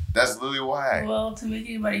 That's literally why. Well, to make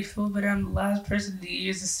anybody feel better, I'm the last person to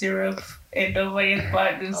use the syrup, and nobody has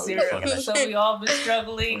bought new syrup. So we all been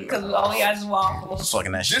struggling because all we had is waffles.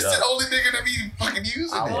 Fucking that shit This up. the only nigga to be fucking using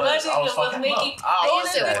it. I was fucking making.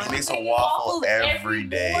 He makes a waffle every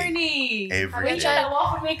day. Morning. Every Have you day. tried a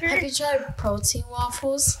waffle maker? Have you tried protein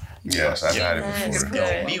waffles? Yes, I've had it It's before.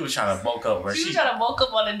 good. B was trying to bulk up, bro. She was trying to bulk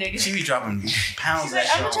up on a nigga. She be dropping pounds She's of like,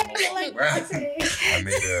 that I'm shit trying to get like Right. today.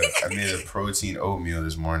 I made a protein oatmeal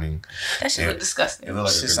this morning. That shit look disgusting. It looked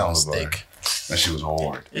like Shit a sounds granola bar. thick. That shit was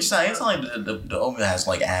hard. It's not like the oatmeal has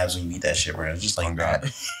like abs when you eat that shit, bro. It's just like Oh, God.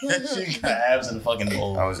 that shit got abs in the fucking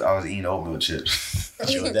bowl. I was eating oatmeal chips.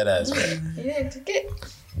 Shit with that ass, man. You didn't cook it?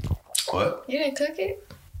 What? You didn't cook it?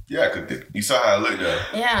 Yeah, I cooked it. You saw how it looked though.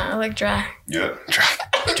 Yeah, I look dry. Yeah.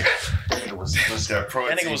 That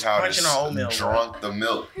protein nigga was powder crunching on oatmeal, bro. drunk the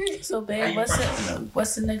milk. So, babe,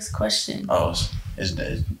 what's the next question? Oh, it's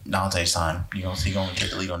Dante's time. You gonna take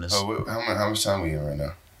the lead on this? Oh, how much time we in right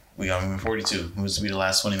now? We got 42. It was to be the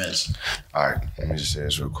last 20 minutes. All right, let me just say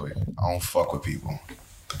this real quick. I don't fuck with people.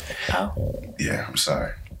 Oh, Yeah, I'm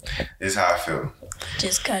sorry. This is how I feel.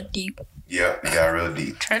 Just got deep. Yeah, it got real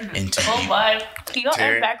deep. turn Into oh deep. my! Do y'all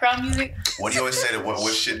Terry. have background music? What do you always say?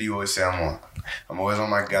 What shit do you always say I'm on? I'm always on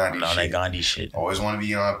my Gandhi No, that shit. Gandhi shit. Always want to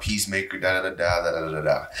be on Peacemaker, da da da da da da da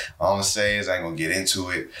da. All I'm gonna say is I ain't gonna get into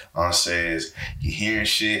it. All I'm gonna say is you hearing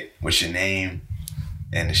shit with your name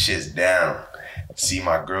and the shit's down. See,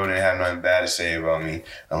 my girl didn't have nothing bad to say about me.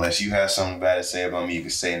 Unless you have something bad to say about me, you can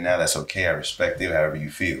say now. That's okay. I respect it, however you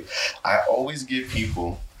feel. I always give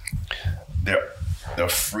people their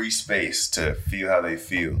free space to feel how they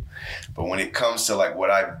feel. But when it comes to like what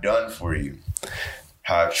I've done for you,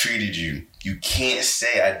 how I've treated you, you can't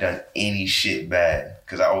say I've done any shit bad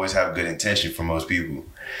because I always have good intention for most people.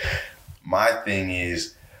 My thing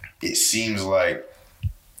is, it seems like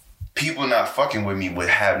people not fucking with me would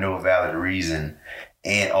have no valid reason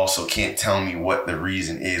and also can't tell me what the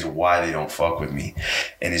reason is why they don't fuck with me.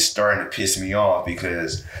 And it's starting to piss me off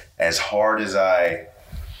because as hard as How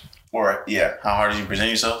hard do you present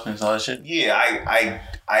yourself and all that shit? yeah,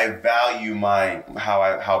 I value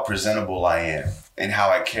how presentable I am and how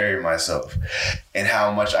I carry myself and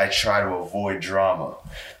how much I try to avoid drama.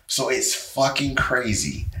 So it's fucking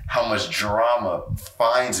crazy how much drama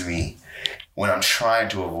finds me when I'm trying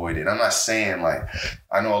to avoid it. And I'm not saying like,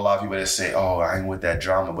 I know a lot of people that say, oh, I ain't with that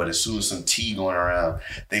drama, but as soon as some tea going around,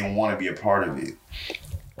 they want to be a part of it.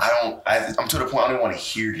 I'm to the point I don't want to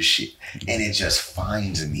hear the shit. And it just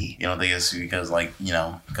finds me. You don't think it's because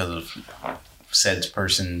because of said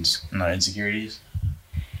person's insecurities?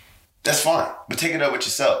 That's fine. But take it up with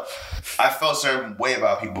yourself. I felt a certain way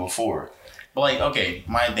about people before. But okay,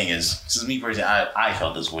 my thing is, since me personally, I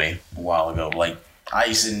felt this way a while ago. Like, I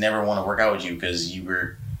used to never want to work out with you because you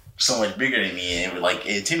were so much bigger than me and it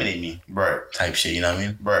intimidated me. Right. Type shit, you know what I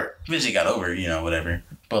mean? Right. Eventually got over it, whatever.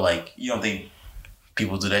 But like, you don't think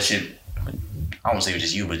people do that shit? I won't say it was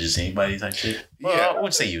just you, but just anybody type shit. Well, Yeah. I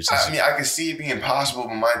would say you. I mean, I can see it being possible,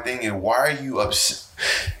 but my thing is, why are you upset?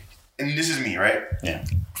 And this is me, right? Yeah.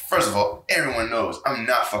 First of all, everyone knows I'm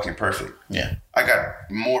not fucking perfect. Yeah. I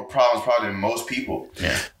got more problems probably than most people.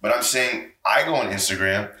 Yeah. But I'm saying I go on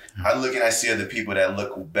Instagram, I look and I see other people that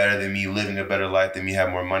look better than me, living a better life than me, have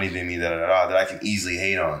more money than me, that I can easily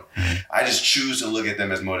hate on. I just choose to look at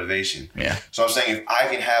them as motivation. Yeah. So I'm saying if I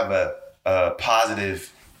can have a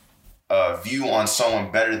positive view on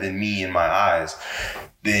someone better than me in my eyes,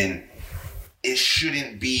 then it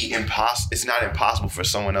shouldn't be impossible. It's not impossible for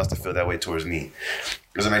someone else to feel that way towards me.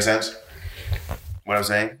 Does that make sense? What I'm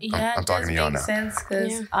saying? Yeah, I'm talking to y'all now. Makes sense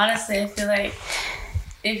because honestly, I feel like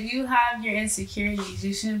if you have your insecurities,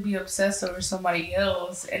 you shouldn't be obsessed over somebody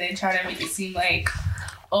else and then try to make it seem like,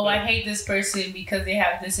 oh, I hate this person because they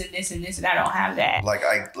have this and this and this and I don't have that.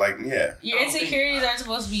 Yeah. Your insecurities aren't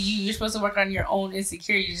supposed to be you. You're supposed to work on your own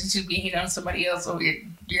insecurities. You should be hating on somebody else over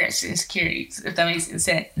your insecurities, if that makes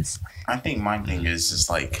sense. I think my thing is just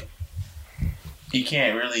like, you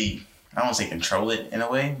can't really, I don't want to say control it in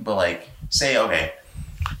a way, but like, say, okay.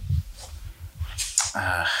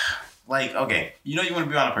 Okay, you know you want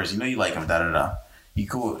to be on a person, you know you like him, da-da-da. You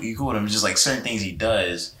cool with him, just like certain things he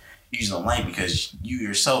does, you just don't like because you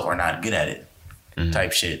yourself are not good at it,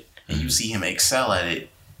 type shit. And you see him excel at it,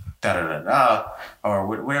 da-da-da-da, or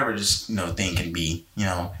whatever just, thing can be,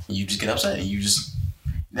 and you just get upset and you just,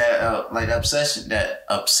 that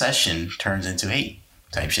obsession turns into hate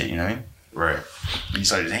type shit, you know what I mean? Right. You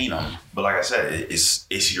start to hate on him. But like I said,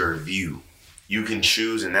 it's your view. You can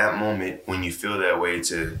choose in that moment when you feel that way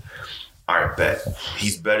to, all right, bet.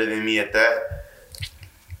 He's better than me at that.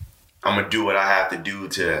 I'm going to do what I have to do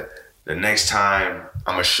to the next time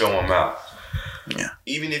I'm going to show him out. Yeah.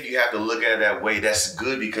 Even if you have to look at it that way, that's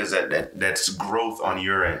good because that's growth on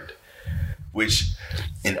your end. Which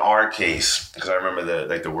in our case, because I remember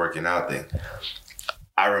the working out thing,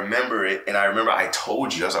 I remember it, and I remember I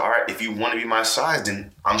told you, I was like, all right, if you want to be my size,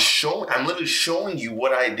 then I'm literally showing you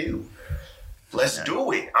what I do. Let's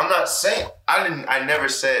do it. I'm not saying, I never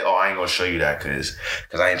said, oh, I ain't gonna show you that because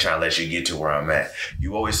I ain't trying to let you get to where I'm at.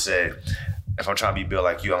 You always said, if I'm trying to be built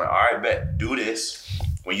like you, I'm like, all right, bet, do this.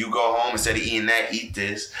 When you go home, instead of eating that, eat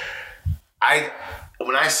this.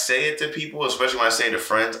 When I say it to people, especially when I say it to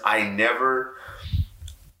friends, I never,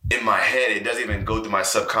 in my head, it doesn't even go through my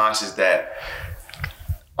subconscious that,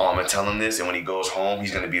 oh, I'm gonna tell him this, and when he goes home,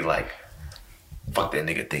 he's gonna be like, fuck that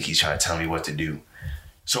nigga think he's trying to tell me what to do.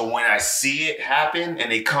 So when I see it happen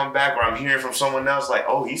and they come back or I'm hearing from someone else like,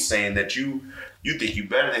 oh, he's saying that you think you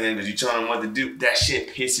better than him because you telling him what to do, that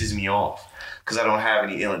shit pisses me off because I don't have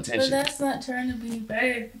any ill intention. But that's not trying to be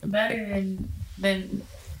better than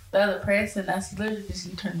the other person. That's literally just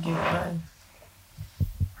you trying to give advice.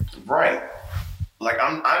 Right. Like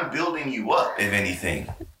I'm building you up, if anything,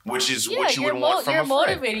 which is what you would want from a friend. You're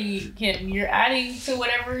motivating him. You're adding to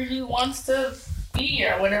whatever he wants to be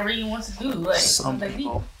or whatever he wants to do. Like some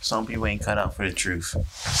people ain't cut out for the truth.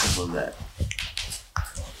 Simple as that.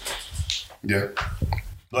 Yeah.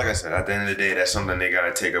 Like I said, at the end of the day, that's something they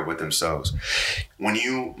gotta take up with themselves.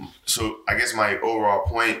 So I guess my overall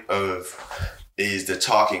point is the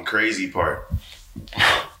talking crazy part.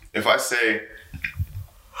 If I say,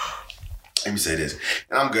 let me say this,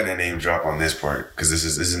 and I'm gonna name drop on this part because this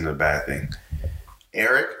isn't a bad thing.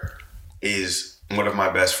 Eric is one of my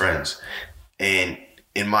best friends. And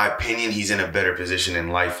in my opinion, he's in a better position in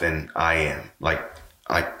life than I am. Like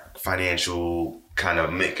financial kind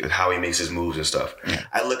of how he makes his moves and stuff. Yeah.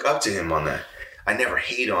 I look up to him on that. I never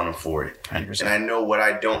hate on him for it. 100%. And I know what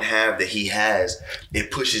I don't have that he has,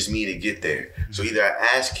 it pushes me to get there. Mm-hmm. So either I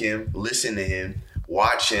ask him, listen to him,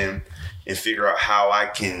 watch him, and figure out how I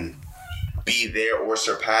can be there or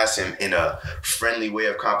surpass him in a friendly way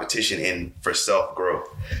of competition and for self-growth.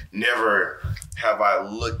 Never have I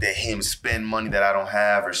looked at him spend money that I don't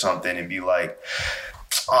have or something and be like,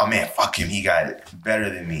 oh man, fuck him, he got it better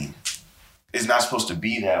than me. It's not supposed to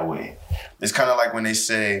be that way. It's kind of like when they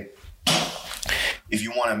say, if you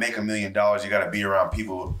want to make $1 million, you got to be around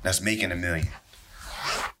people that's making $1 million,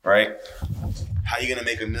 right? How you going to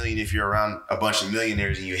make $1 million if you're around a bunch of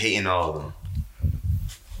millionaires and you're hating all of them?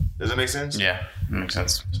 Does that make sense? Yeah, it makes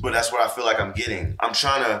sense. But that's what I feel like I'm getting. I'm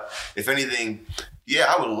trying to, if anything,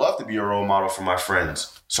 yeah, I would love to be a role model for my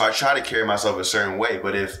friends. So I try to carry myself a certain way.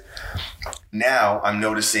 But if now I'm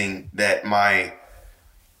noticing that my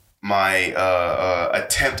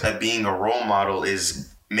attempt at being a role model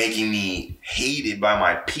is making me hated by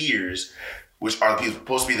my peers, which are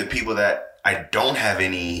supposed to be the people that I don't have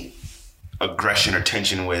any aggression or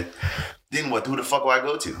tension with, then what? Who the fuck do I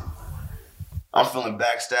go to? I'm feeling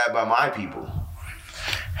backstabbed by my people.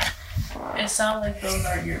 It sounds like those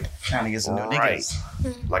are your trying to get some new niggas.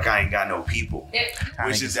 Like I ain't got no people.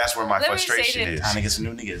 That's where my frustration is. Trying to get some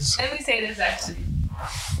new niggas. Let me say this actually.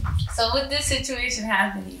 So with this situation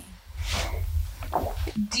happening,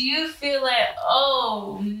 do you feel like,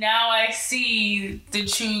 oh, now I see the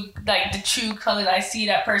true colors? I see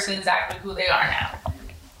that person exactly who they are now.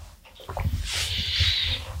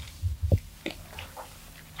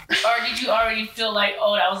 Or did you already feel like,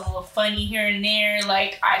 oh, that was a little funny here and there?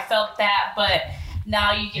 Like, I felt that, but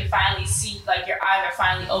now you can finally see, like, your eyes are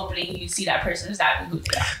finally opening and you see that person exactly who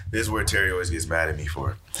they are. This is where Terry always gets mad at me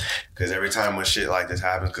for. Because every time when shit like this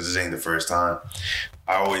happens, because this ain't the first time,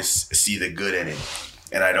 I always see the good in it.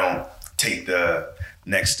 And I don't take the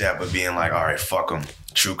next step of being like, all right, fuck them.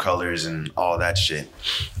 True colors and all that shit.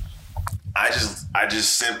 I just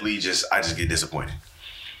get disappointed.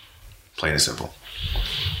 Plain and simple.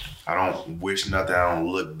 I don't wish nothing. I don't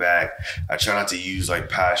look back. I try not to use like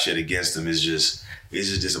past shit against them. It's just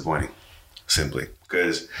disappointing, simply.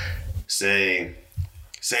 Because say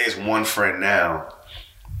it's one friend now,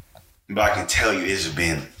 but I can tell you it's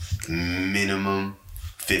been minimum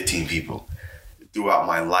 15 people throughout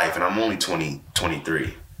my life, and I'm only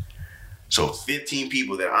 23. So 15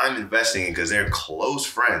 people that I'm investing in because they're close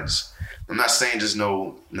friends. I'm not saying just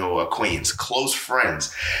no acquaintance, close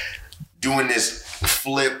friends. Doing this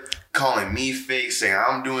flip, calling me fake, saying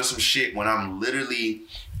I'm doing some shit when I'm literally,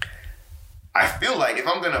 I feel like if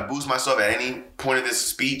I'm gonna boost myself at any point of this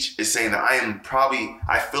speech, is saying that I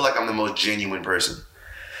feel like I'm the most genuine person.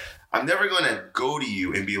 I'm never gonna go to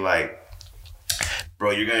you and be like,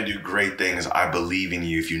 bro, you're gonna do great things. I believe in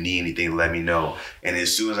you. If you need anything, let me know. And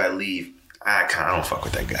as soon as I leave, I don't fuck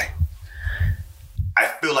with that guy. I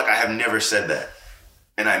feel like I have never said that.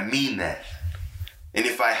 And I mean that. And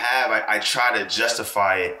if I have, I try to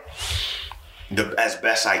justify it as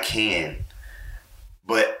best I can.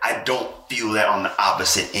 But I don't feel that on the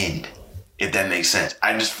opposite end, if that makes sense.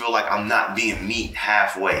 I just feel like I'm not being meet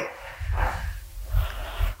halfway.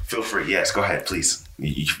 Feel free. Yes, go ahead, please.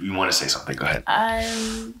 You want to say something? Go ahead.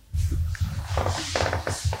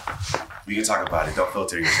 We can talk about it. Don't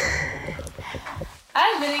filter yourself.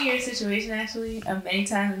 I've been in your situation, actually, many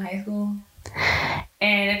times in high school.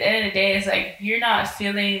 And at the end of the day, it's like you're not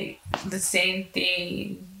feeling the same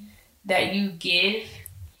thing that you give.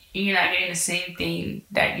 You're not getting the same thing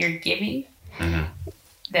that you're giving. Mm-hmm.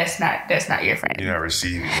 That's not your friend. You're not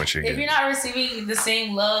receiving what you're getting. If you're not receiving the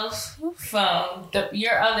same love from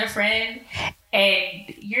your other friend, and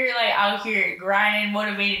you're like out here grinding,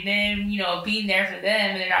 motivating them, being there for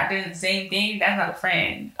them, and they're not doing the same thing, that's not a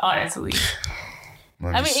friend, honestly.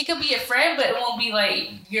 I mean, it could be a friend, but it won't be like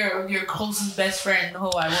your closest best friend in the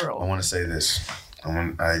whole wide world. I want to say this.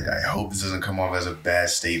 I hope this doesn't come off as a bad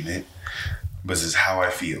statement, but this is how I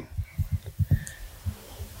feel.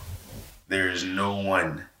 There is no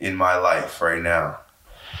one in my life right now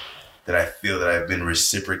that I feel that I've been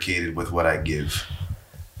reciprocated with what I give.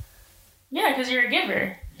 Yeah, because you're a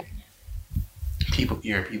giver.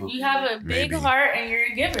 You're a people. You have a big heart, and you're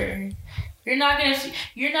a giver. You're not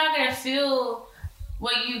gonna feel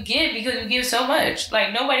what you give because you give so much.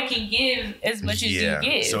 Like nobody can give as much as you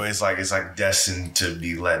give. So it's like destined to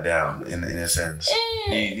be let down in a sense.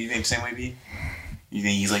 Do you think the same way, B? You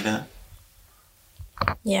think he's like that?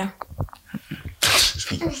 Yeah.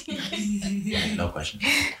 No question.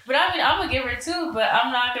 But I mean, I'm a giver too, but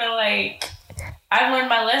I'm not gonna I've learned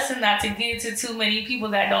my lesson not to give to too many people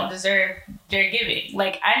that don't deserve their giving.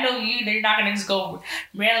 Like, I know they're not gonna just go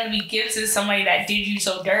randomly give to somebody that did you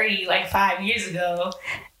so dirty 5 years ago.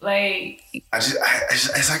 I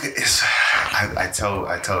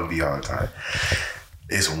tell B all the time,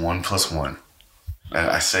 it's 1 + 1.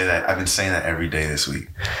 I say that, I've been saying that every day this week.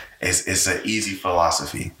 It's an easy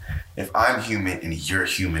philosophy. If I'm human and you're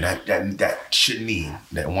human, that should mean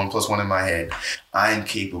that 1 + 1 in my head, I'm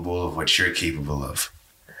capable of what you're capable of.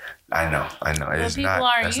 I know. That's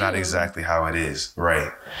not exactly how it is,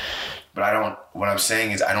 right? But what I'm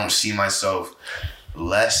saying is I don't see myself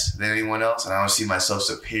less than anyone else, and I don't see myself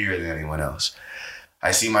superior than anyone else.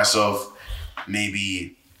 I see myself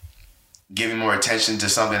maybe giving more attention to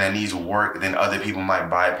something that needs work than other people might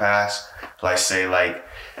bypass.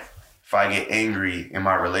 If I get angry in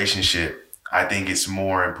my relationship, I think it's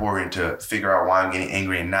more important to figure out why I'm getting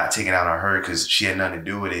angry and not take it out on her because she had nothing to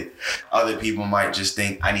do with it. Other people might just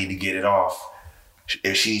think I need to get it off.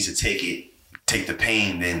 If she needs to take the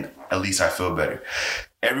pain, then at least I feel better.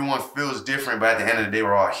 Everyone feels different, but at the end of the day,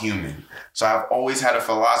 we're all human. So I've always had a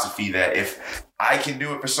philosophy that if I can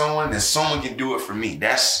do it for someone, then someone can do it for me.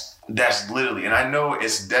 That's literally, and I know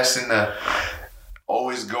it's destined to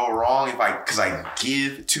always go wrong because I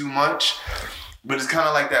give too much. But it's kind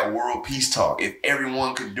of like that world peace talk. If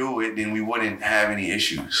everyone could do it, then we wouldn't have any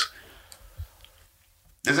issues.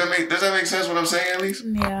 Does that make sense what I'm saying, at least?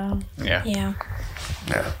 Yeah. Yeah.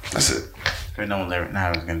 Yeah, that's it. Because no one's ever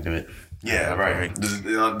going to do it. Yeah, right.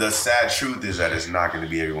 The sad truth is that it's not going to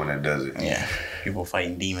be everyone that does it. Yeah. People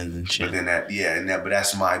fighting demons and shit. But then but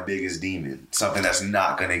that's my biggest demon. Something that's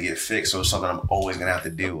not going to get fixed, or something I'm always going to have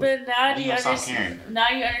to deal with. But now you understand. Now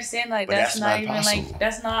you understand. Like that's not even possible. like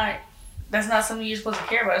that's not something you're supposed to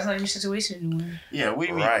care about. It's not your situation anymore. Yeah, what do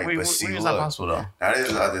you mean? Right, What but see, is look, not possible though? That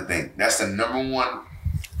is the other thing. That's the number one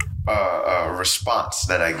response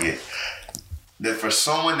that I get. That for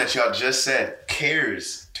someone that y'all just said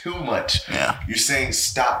cares too much, you're saying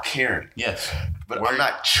stop caring. Yes. But I'm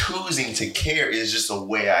not choosing to care. It's just the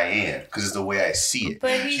way I am, because it's the way I see it.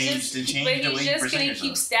 But he's just gonna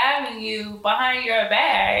keep stabbing you behind your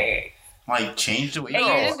back. Like change the way. No,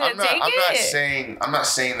 I'm not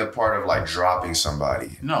saying the part of like dropping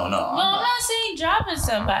somebody. No. I'm not saying dropping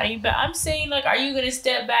somebody, but I'm saying like, are you gonna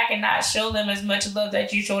step back and not show them as much love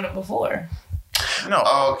that you showed them before? No.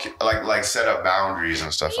 Oh, okay. Like set up boundaries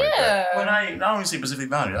and stuff like that. But I don't even say specific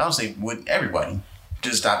boundaries. I don't say with everybody.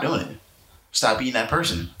 Just stop doing it. Stop being that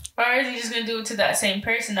person. Or is he just gonna do it to that same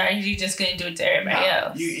person, or is he just gonna do it to everybody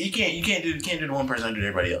else? You can't do the one person under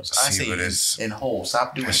everybody else. I say in whole.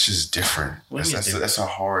 Stop doing it. It's just different. That's a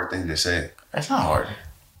hard thing to say. That's not hard.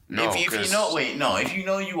 No, if you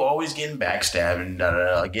know you always getting backstabbed and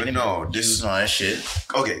getting this and all that shit.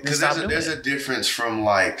 Okay, because there's a difference from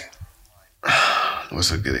like,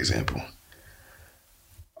 what's a good example?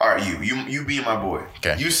 All right, you being my boy.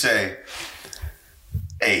 Okay. You say,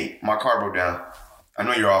 hey, my car broke down. I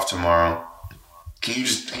know you're off tomorrow. Do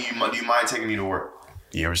you mind taking me to work?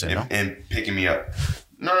 You ever say no? And picking me up?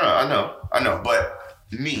 No, I know. But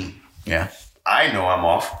me, I know I'm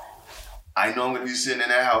off. I know I'm gonna be sitting in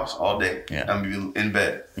that house all day. Yeah. I'm gonna be in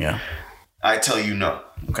bed. Yeah. I tell you no.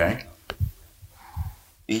 Okay.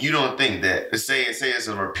 And you don't think that, say it's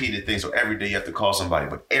a repeated thing, so every day you have to call somebody,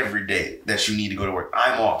 but every day that you need to go to work,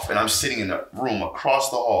 I'm off and I'm sitting in the room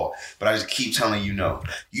across the hall, but I just keep telling you no.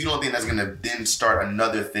 You don't think that's going to then start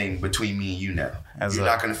another thing between me and you now. You're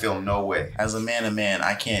not going to feel no way. As a man,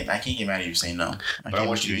 I can't get mad at you saying no. But I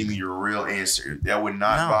want you to give me your real answer. That would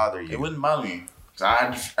not bother you. It wouldn't bother me.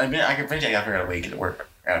 I can figure out a way to get to work.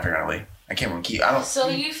 I got to figure out a way. I can't really keep. So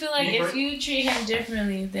you feel like if you treat him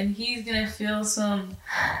differently, then he's gonna feel some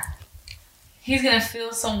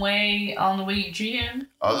way on the way you treat him?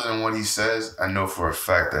 Other than what he says, I know for a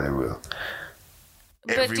fact that it will.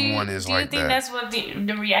 But Everyone is like that. Do you think that's what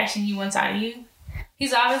the reaction he wants out of you?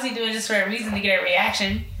 He's obviously doing this for a reason, to get a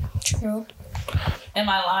reaction. True. Am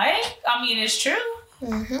I lying? I mean, it's true.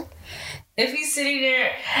 Mm-hmm. If he's sitting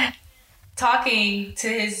there talking to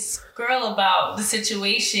his girl about the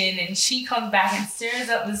situation and she comes back and stirs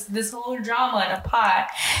up this whole drama in a pot,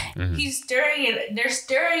 they're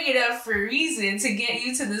stirring it up for a reason, to get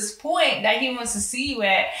you to this point that he wants to see you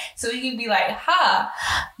at, so he can be like,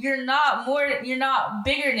 you're not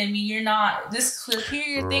bigger than me, you're not this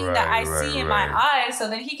superior thing that I see in my eyes, so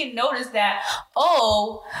then he can notice that,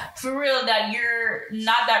 for real, that you're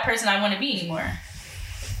not that person I want to be anymore.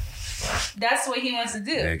 That's what he wants to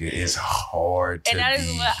do. Nigga, it's hard to and that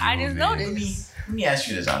is what I just noticed. Let me ask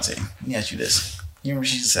you this, Auntie. Let me ask you this. You remember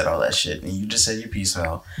she just said all that shit, and you just said your piece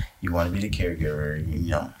about you want to be the caregiver,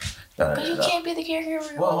 But you can't be the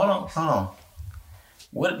caregiver. Well, hold on.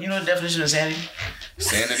 What, you know the definition of insanity?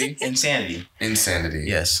 Sanity? Insanity.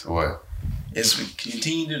 Yes. What? It's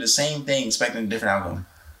continue to do the same thing expecting a different outcome.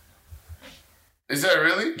 Is that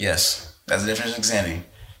really? Yes. That's the definition of insanity.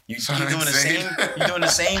 You're doing the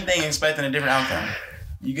same thing expecting a different outcome.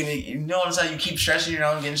 You notice how you keep stressing,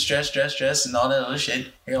 getting stressed, and all that other shit.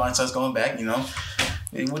 Hairline starts going back, like?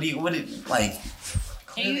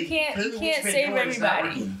 And you can't save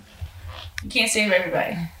everybody. You can't save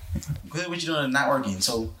everybody. Clearly what you're doing is not working,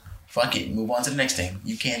 so fuck it. Move on to the next thing.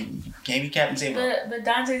 You can't be Captain Sable. But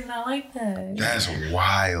Dante's not like that. That's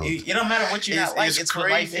wild. It don't matter what you're not like. It's crazy.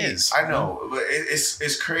 What life is. I know, but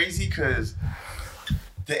it's crazy because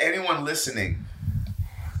to anyone listening,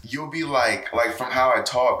 you'll be like from how I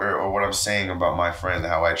talk or what I'm saying about my friends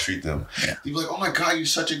and how I treat them. Yeah. You'll be like, oh my God, you're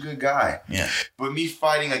such a good guy. Yeah. But me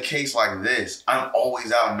fighting a case like this, I'm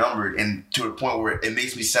always outnumbered, and to a point where it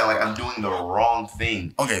makes me sound like I'm doing the wrong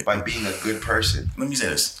thing by being a good person. Let me say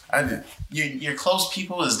this. Your close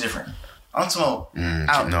people is different. I'm talking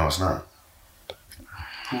no, it's not.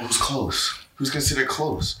 Who's close? Who's considered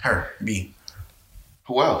close? Her. B.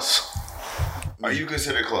 Who else? Are you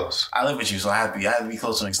considered close? I live with you, so I have to be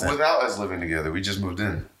close to an extent. Without us living together, we just moved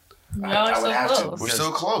in. I would have to. We're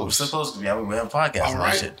still close. We're still close. We have a podcast and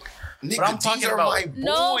that shit. Nigga, but I'm talking about my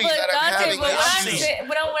boys that are having issues.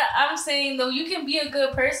 What I'm saying though, you can be a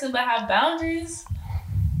good person but have boundaries.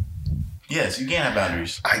 Yes, you can have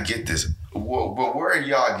boundaries. I get this. but where are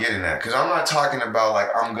y'all getting at? Because I'm not talking about like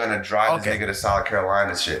I'm gonna drive this nigga to South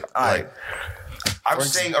Carolina shit. Like I'm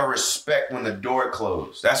saying a respect when the door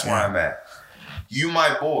closed. That's where I'm at. You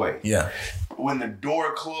my boy. Yeah. When the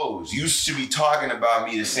door closed, you should be talking about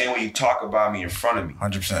me the same way you talk about me in front of me.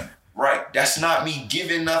 100%. Right. That's not me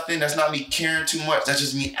giving nothing. That's not me caring too much. That's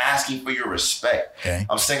just me asking for your respect. Okay.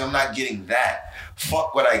 I'm saying I'm not getting that.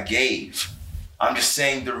 Fuck what I gave. I'm just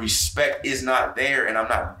saying the respect is not there and I'm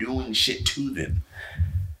not doing shit to them.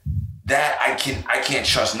 That I can't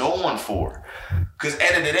trust no one for. Because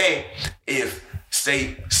end of the day, if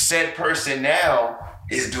say said person now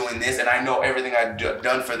is doing this and I know everything I've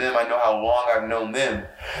done for them, I know how long I've known them,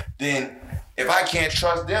 then if I can't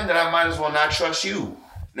trust them, then I might as well not trust you.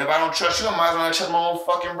 And if I don't trust you, I might as well not trust my own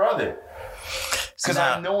fucking brother. Because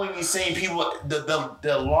I'm knowing these same people,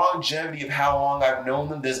 the longevity of how long I've known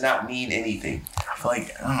them does not mean anything. I feel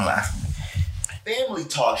like, I don't know. Family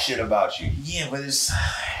talk shit about you. Yeah, but it's,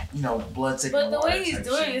 blood thick. But the way he's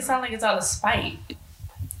doing it, it sounds like it's out of spite.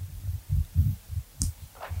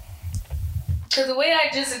 Because the way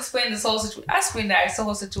I just explained this whole situation, I explained that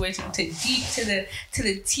whole situation to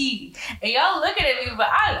the T. And y'all looking at me, but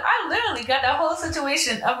I literally got that whole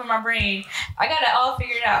situation up in my brain. I got it all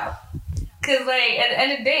figured out. Because, like, at the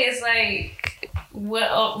end of the day, it's like, what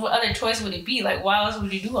other choice would it be? Like, why else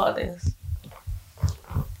would you do all this?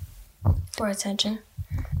 For attention.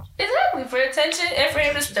 Exactly, for attention and for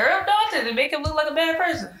him to stir up Dalton to make him look like a bad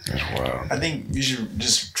person. That's wild. I think you should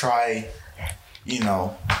just try,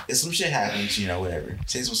 if some shit happens, whatever.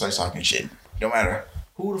 Say someone starts talking shit. Don't matter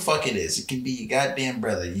who the fuck it is. It can be your goddamn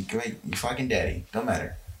brother, your fucking daddy. Don't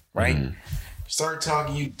matter. Right? Mm-hmm. Start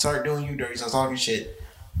doing you dirty, start talking shit.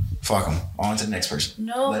 Fuck him. On to the next person.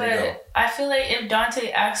 No, but I feel like if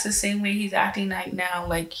Dante acts the same way he's acting like now,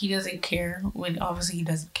 like he doesn't care, when obviously he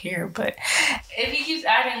doesn't care, but if he keeps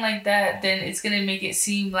acting like that, then it's going to make it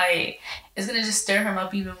seem like it's going to just stir him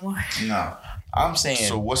up even more. No. I'm saying.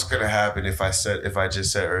 So what's going to happen if I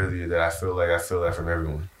just said earlier that I feel that from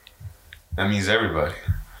everyone? That means everybody.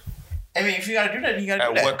 I mean, if you got to do that, you got to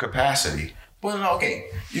do that. At what capacity? Well, no, okay.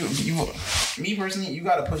 Me personally, you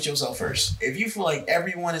got to put yourself first. If you feel like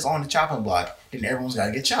everyone is on the chopping block, then everyone's got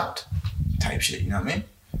to get chopped. Type shit, you know what I mean?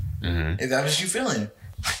 Mm-hmm. If that's what you feeling.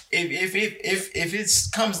 If it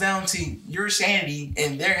comes down to your sanity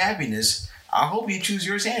and their happiness, I hope you choose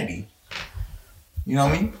your sanity. You know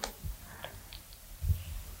what I mean?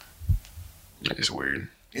 It's weird.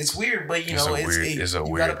 It's weird, but you got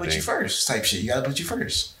to put you first. Type shit. You got to put you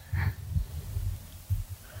first.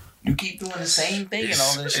 You keep doing the same thing and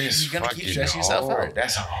all this shit, you're gonna keep stressing yourself out.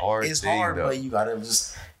 That's a hard thing. It's hard, though. But you gotta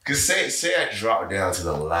just. Cause say I drop down to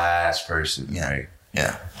the last person, right?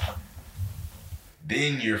 Yeah.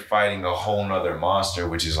 Then you're fighting a whole nother monster,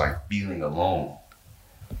 which is like feeling alone,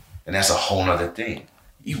 and that's a whole nother thing.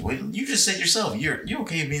 You just said yourself, you're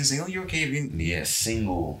okay being single. You're okay being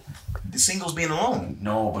single. The single's being alone.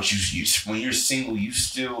 No, but you when you're single, you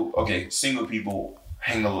still single people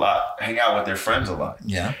hang out with their friends a lot.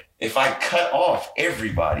 Yeah. If I cut off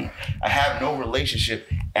everybody, I have no relationship,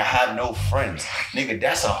 I have no friends. Nigga,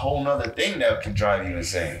 that's a whole nother thing that can drive you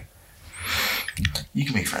insane. You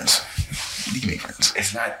can make friends.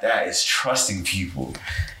 It's not that. It's trusting people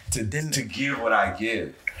to give what I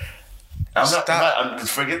give.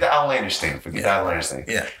 Forget the outlandish thing.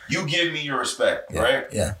 Yeah. You give me your respect, right?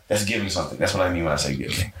 Yeah. That's giving something. That's what I mean when I say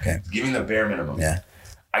give. Okay. Giving the bare minimum. Yeah.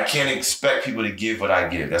 I can't expect people to give what I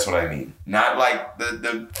give. That's what I mean. Not like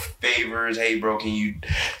the favors. Hey, bro, can you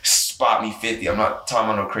spot me 50? I'm not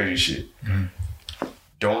talking about no crazy shit. Mm-hmm.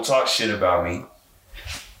 Don't talk shit about me.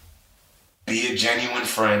 Be a genuine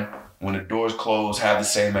friend. When the doors close, have the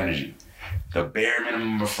same energy. The bare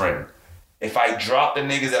minimum of a friend. If I drop the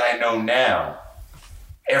niggas that I know now,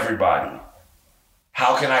 everybody,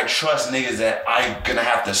 how can I trust niggas that I'm gonna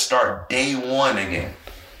have to start day one again?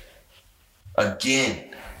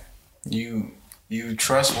 You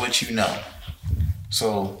trust what you know.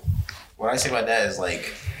 So what I say about that is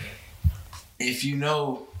like, if you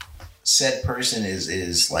know said person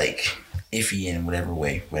is like iffy in whatever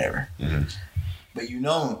way, whatever. Mm-hmm. But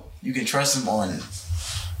you can trust them on.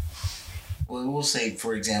 Well, we'll say,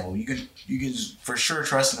 for example, you can for sure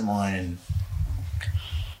trust them on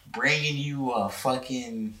bringing you a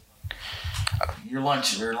fucking your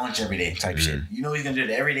lunch every day type shit. You know he's gonna do it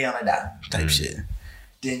every day on a dot type shit.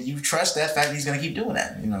 Then you trust that fact he's gonna keep doing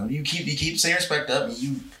that. You keep saying respect up, and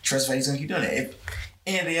you trust that he's gonna keep doing it. If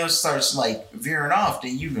anything else starts like veering off,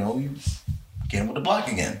 then you get him with the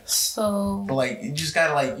block again. So, but like you just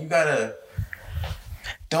gotta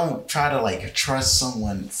don't try to like trust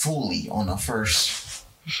someone fully on the first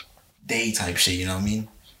day type shit. You know what I mean?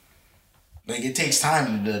 Like it takes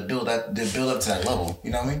time to build up to that level.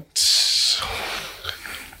 You know what I mean?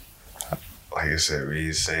 Like I said, we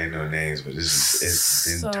ain't saying no names, but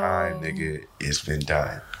it's been time, nigga. It's been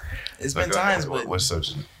time. It's been times, but what's up?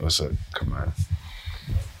 Come on.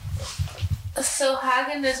 So how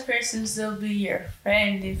can this person still be your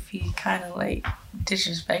friend if he kind of like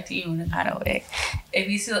disrespecting you in a kind of way? If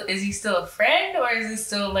is he still a friend, or is it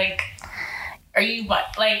still like, are you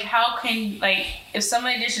like, how can, like, if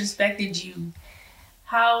somebody disrespected you,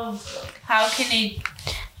 how can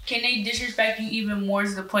they disrespect you even more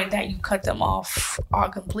to the point that you cut them off all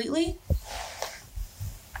completely,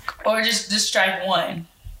 or just strike one?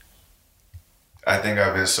 I think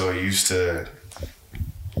I've been so used to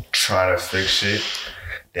trying to fix shit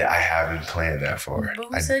that I haven't planned that far. But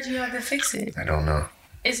who said you have to fix it? I don't know.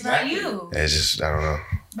 It's not you. It's just, I don't know.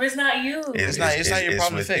 But it's not you. It's not your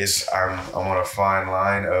problem to fix. I'm on a fine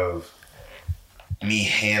line of me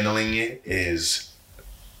handling it is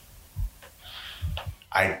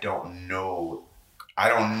I don't know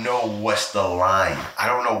what's the line. I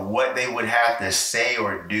don't know what they would have to say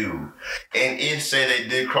or do. And if say they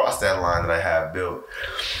did cross that line that I have built,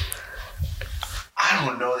 I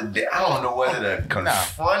don't know whether to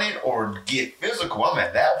confront it or get physical. I'm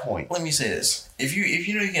at that point. Let me say this: if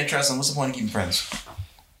you know you can't trust them, what's the point of keeping friends?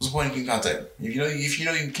 What's the point of keeping contact? If you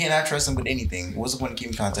know you cannot trust them with anything, what's the point of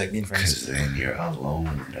keeping contact, being friends? Because then you're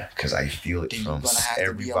alone. Because I feel it from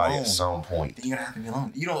everybody at some point. Then you're gonna have to be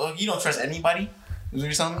alone. You don't trust anybody. Is what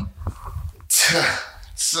you're telling me? To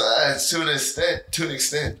an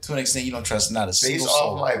extent. To an extent, you don't trust not a single soul.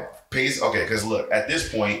 soul. Based off my pace. Okay, because look, at this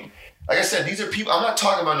point, like I said, these are people. I'm not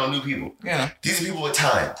talking about no new people. Yeah. These are people with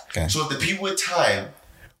time. Okay. So if the people with time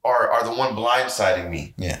are the one blindsiding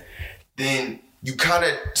me, yeah, then you kind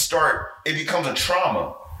of it becomes a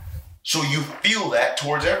trauma. So you feel that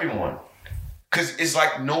towards everyone. Because it's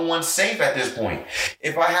like no one's safe at this point.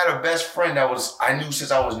 If I had a best friend I knew since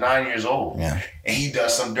I was 9 years old, yeah, and he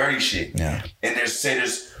does some dirty shit, yeah, and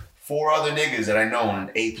there's 4 other niggas that I know in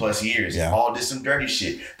 8+ years, yeah, all did some dirty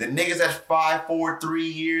shit. The niggas at 5, 4, 3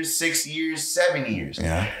 years, 6 years, 7 years,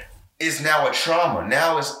 yeah, is now a trauma.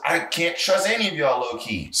 Now I can't trust any of y'all low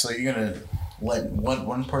key. So you're gonna let what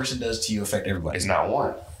one person does to you affect everybody? It's not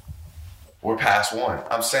one. We're past one.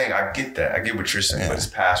 I'm saying I get that. I get what you're saying, but it's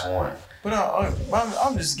past one. But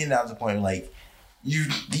I'm just getting out to the point, like,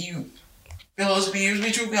 let's be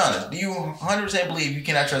truthfully honest. Do you 100% believe you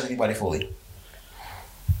cannot trust anybody fully?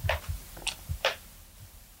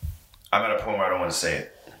 I'm at a point where I don't want to say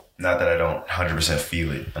it. Not that I don't 100%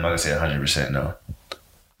 feel it. I'm not going to say 100% no.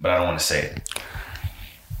 But I don't want to say it.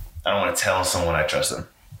 I don't want to tell someone I trust them.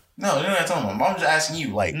 No, you're not telling them. I'm just asking you,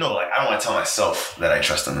 like... No, like, I don't want to tell myself that I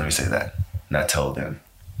trust them. Let me say that. Not tell them.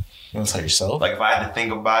 You want to tell yourself? Like, if I had to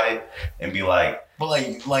think about it and be like... But,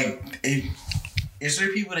 is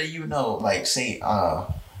there people that you know, like, say,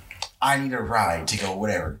 I need a ride to go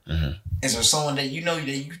whatever. Mm-hmm. Is there someone that you know that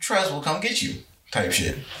you trust will come get you type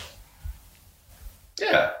shit?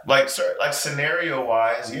 Yeah. Like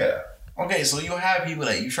scenario-wise, yeah. Okay, so you'll have people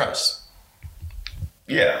that you trust.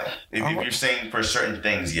 Yeah. If you're saying for certain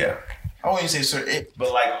things, yeah. I wouldn't say certain...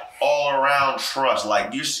 But, like, all-around trust.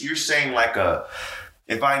 Like, you're saying, like,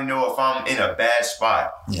 if I know if I'm in a bad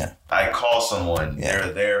spot, yeah, I call someone,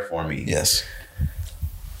 they're there for me. Yes.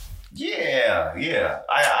 Yeah.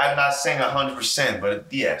 I'm not saying 100%, but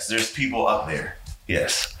yes, there's people up there.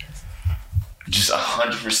 Yes. Just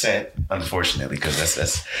 100%, unfortunately, because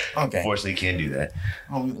that's okay. Unfortunately, can't do that.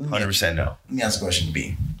 100% no. Let me ask a question to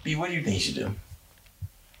B. B, what do you think you should do?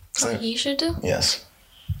 What he should do? Yes.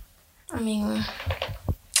 I mean...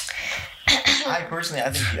 I personally,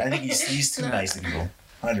 I think he's too nice to people.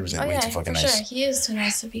 100% way too fucking nice. Sure, he is too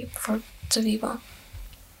nice to people.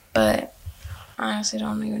 But I honestly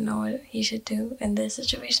don't even know what he should do in this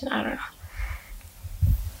situation. I don't know.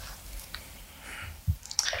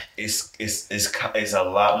 It's a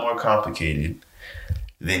lot more complicated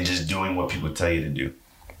than just doing what people tell you to do.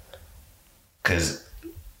 Cause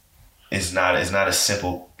it's not a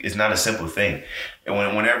simple thing.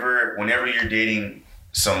 And whenever you're dating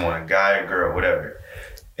someone, a guy or girl, whatever,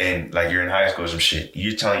 and like you're in high school or some shit,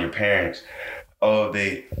 you're telling your parents, oh,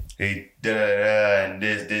 they da da da and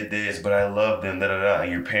this, but I love them, da da da,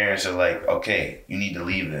 and your parents are like, okay, you need to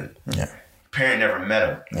leave them. Yeah. Parent never met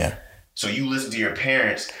them. Yeah. So you listen to your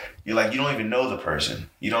parents, you're like, you don't even know the person.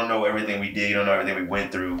 You don't know everything we did. You don't know everything we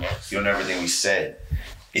went through. You don't know everything we said.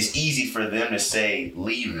 It's easy for them to say,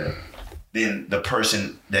 leave them, than the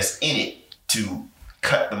person that's in it to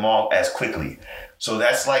cut them off as quickly. So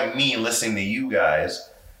that's like me listening to you guys.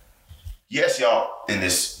 Yes, y'all, in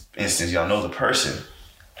this instance, y'all know the person.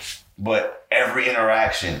 But every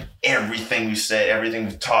interaction, everything we said, everything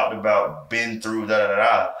we've talked about, been through,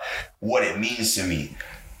 what it means to me.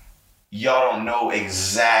 Y'all don't know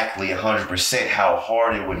exactly 100% how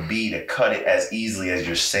hard it would be to cut it as easily as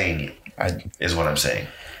you're saying it. Is what I'm saying.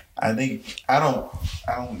 Me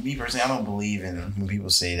personally, I don't believe in when people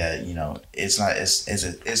say that, you know, it's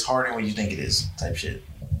harder than what you think it is type shit.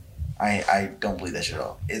 I don't believe that shit at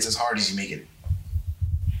all. It's as hard as you make it.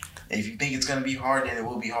 If you think it's going to be hard, then it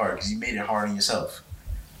will be hard because you made it hard on yourself.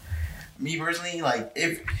 Me personally, like,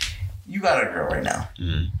 if you got a girl right now,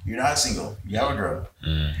 you're not single, you have a girl.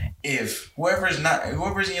 If whoever's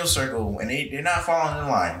in your circle and they're not following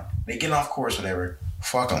the line, they get off course, whatever,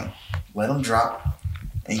 fuck them. Let them drop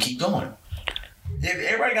and keep going. If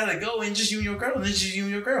everybody got to go and just you and your girl, then just you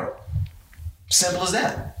and your girl. Simple as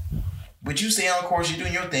that. But you stay on course, you're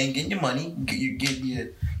doing your thing, getting your money, you get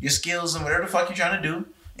your skills and whatever the fuck you're trying to do,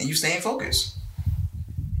 and you stay in focus.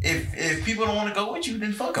 If people don't want to go with you,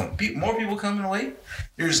 then fuck them. More people coming away.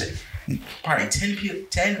 There's probably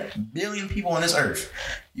 10 billion people on this earth.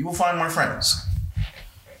 You will find more friends.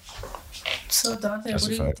 So Dante, what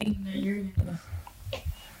do you think that you're gonna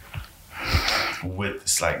do?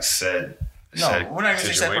 With like said. No, we're not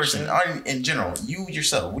gonna say that person. In general, you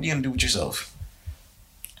yourself. What are you gonna do with yourself?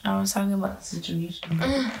 I was talking about the situation.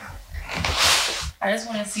 I just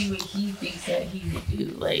want to see what he thinks that he would do.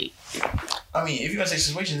 Like, I mean, if you're gonna say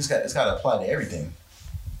situation, it's got to apply to everything.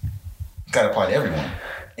 It's got to apply to everyone,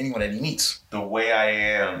 anyone that he meets. The way I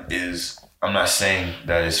am is, I'm not saying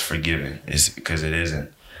that it's forgiven, it's because it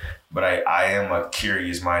isn't. But I am a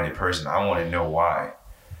curious-minded person. I want to know why.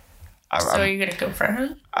 So you're gonna confront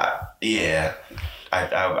him? Yeah,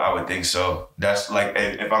 I would think so. That's like,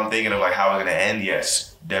 if I'm thinking of like how it's gonna end,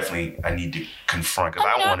 yes, definitely I need to confront because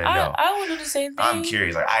I want to know. I would do the same thing. I'm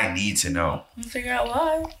curious. Like, I need to know. And figure out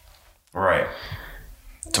why. Right.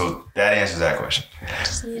 So that answers that question.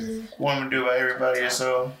 What I'm gonna do about everybody or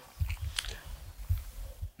so?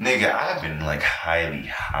 Nigga, I've been like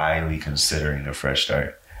highly considering a fresh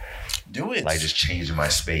start. Do it. Like just changing my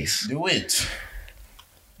space. Do it.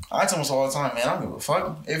 I tell myself all the time, man, I don't give a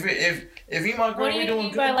fuck. If he my girl, what do we you doing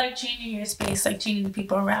mean good. by like changing your space, like changing the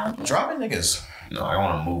people around you? Dropping niggas. No, I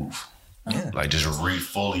want to move. Yeah. Like just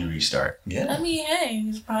fully restart. Yeah. I mean, hey,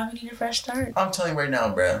 you probably need a fresh start. I'm telling you right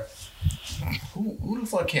now, bro. Who the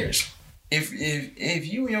fuck cares? If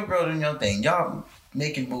you and your girl doing your thing, y'all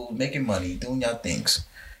making moves, making money, doing y'all things.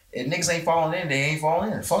 If niggas ain't falling in, they ain't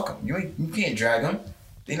falling in. Fuck them. You can't drag them.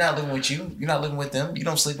 They're not living with you. You're not living with them. You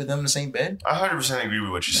don't sleep with them in the same bed. I 100% agree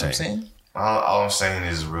with what you're saying. What I'm saying? All I'm saying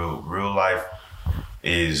is real life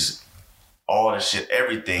is all the shit,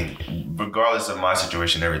 everything, regardless of my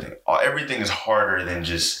situation, everything is harder than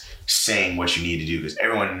just saying what you need to do because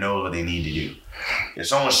everyone knows what they need to do. If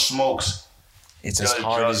someone smokes, it's as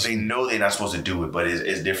hard as they know they're not supposed to do it, but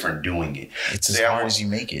it's different doing it. It's as hard as you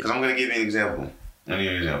make it. Because I'm gonna give you an example.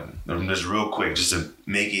 Just real quick, just to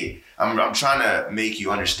make it. I'm trying to make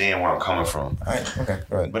you understand where I'm coming from. All right. Okay.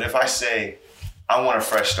 Go ahead. But if I say I want a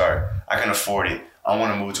fresh start, I can afford it. I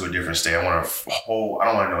want to move to a different state. I don't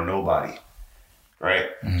want to know nobody. Right?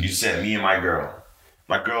 Mm-hmm. You said me and my girl.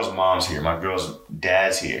 My girl's mom's here. My girl's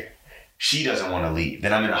dad's here. She doesn't want to leave.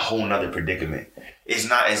 Then I'm in a whole nother predicament. It's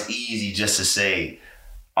not as easy just to say,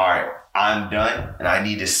 all right, I'm done and I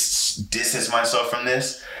need to distance myself from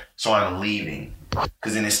this, so I'm leaving.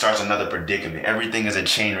 Because then it starts another predicament. Everything is a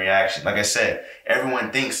chain reaction. Like I said,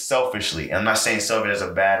 everyone thinks selfishly. I'm not saying selfish is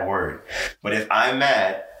a bad word. But if I'm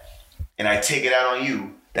mad and I take it out on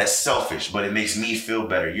you, that's selfish, but it makes me feel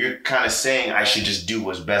better. You're kind of saying I should just do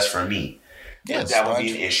what's best for me. Yes, that would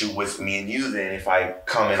be an issue with me and you then if I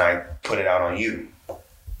come and I put it out on you.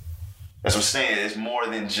 That's what I'm saying. It's more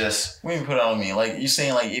than just... What do you mean put it on me? Like, you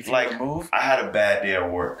saying like if you move? I had a bad day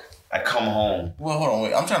at work. I come home. Well, hold on.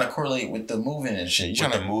 Wait. I'm trying to correlate with the moving and shit.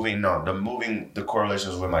 The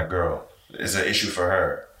correlations with my girl is an issue for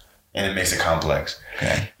her. And it makes it complex.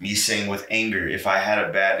 Okay. Me saying with anger, if I had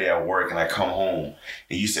a bad day at work and I come home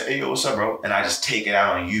and you say, hey, yo, what's up, bro? And I just take it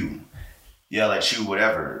out on you. Yell at you,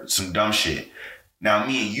 whatever. Some dumb shit. Now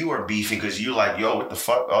me and you are beefing because you're like, yo, what the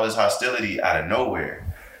fuck? All this hostility out of nowhere.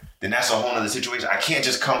 Then that's a whole nother situation. I can't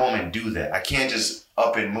just come home and do that. I can't just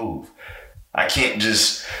up and move. I can't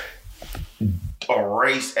just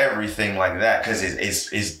erase everything like that because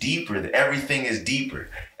it's deeper. Everything is deeper.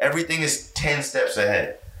 Everything is 10 steps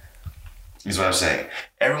ahead. Is what I'm saying.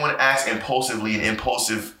 Everyone acts impulsively, and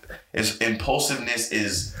impulsiveness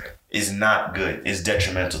is not good. It's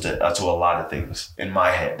detrimental to a lot of things in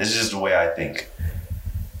my head. This is just the way I think.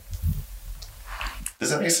 Does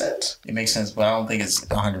that make sense? It makes sense, but I don't think it's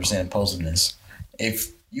 100% impulsiveness.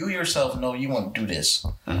 If you yourself know you want to do this,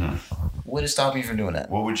 What is stopping you from doing that?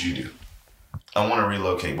 What would you do? I want to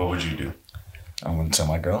relocate. What would you do? I'm going to tell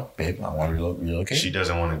my girl, babe, I want to relocate. She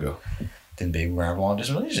doesn't want to go. Then, babe, we're going to have a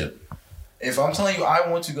long-distance relationship. If I'm telling you I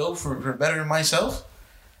want to go for better myself,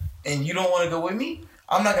 and you don't want to go with me,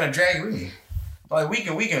 I'm not going to drag you with me. Like,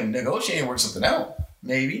 we can negotiate and work something out.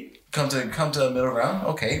 Maybe. Come to a middle ground.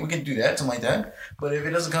 Okay, we can do that, something like that. But if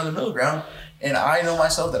it doesn't come to middle ground, and I know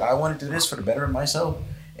myself that I want to do this for the better of myself,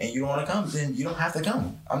 and you don't want to come, then you don't have to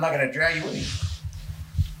come. I'm not going to drag you with me.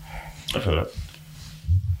 I feel that.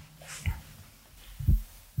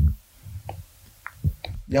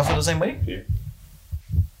 Y'all feel the same way? Yeah.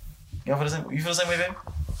 Y'all feel the same? You feel the same way, babe?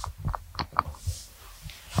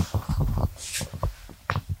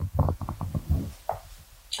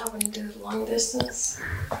 I wouldn't do long distance.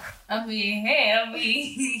 If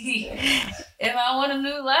I want a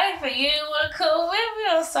new life and you didn't want to come with me,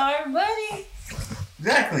 I'm sorry, buddy.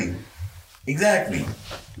 Exactly.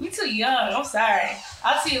 You too young. I'm sorry.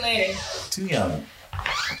 I'll see you later. Too young.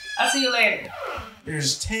 I'll see you later.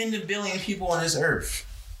 There's 10 billion people on this earth.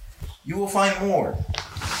 You will find more.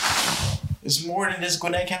 It's more than just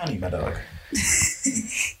Gwinnett County, my dog.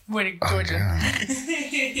 Where to Georgia?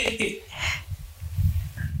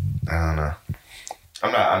 I don't know.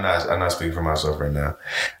 I'm not speaking for myself right now.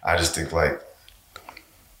 I just think like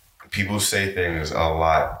people say things a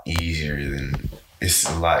lot easier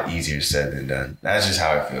said than done. That's just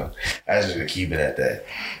how I feel. I just gonna keep it at that.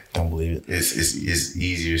 Don't believe it. It's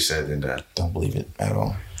easier said than done. Don't believe it at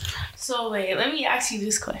all. So wait, let me ask you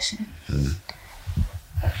this question.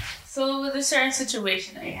 So with a certain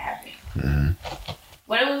situation that you're having,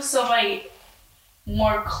 what if it was somebody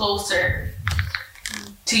more closer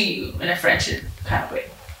to you in a friendship kind of way?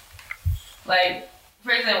 Like,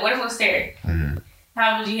 for example, what if it was Terry?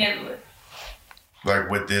 How would you handle it? Like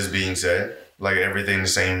with this being said, like everything the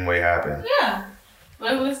same way happened. Yeah.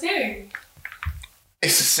 What if it was Terry?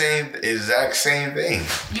 It's the exact same thing.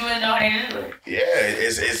 You wouldn't know how to handle it. Yeah,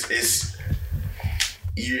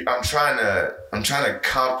 I'm trying to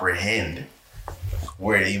comprehend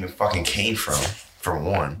where it even fucking came from, for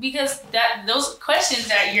one. Because those questions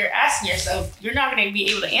that you're asking yourself, you're not going to be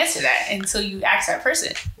able to answer that until you ask that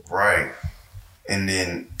person. Right. And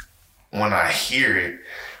then when I hear it,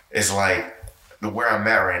 it's like where I'm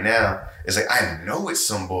at right now. It's like I know it's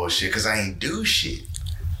some bullshit because I ain't do shit.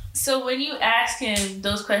 So when you ask him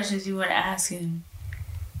those questions you want to ask him,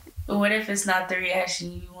 what if it's not the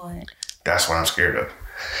reaction you want? That's what I'm scared of.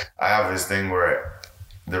 I have this thing where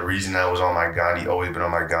the reason I was on my Gandhi, always been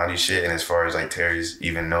on my Gandhi shit, and as far as like Terry's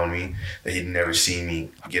even known me, that he'd never seen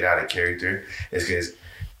me get out of character, is because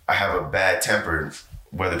I have a bad temper,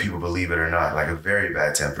 whether people believe it or not, like a very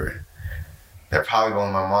bad temper. That probably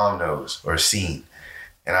only my mom knows or seen.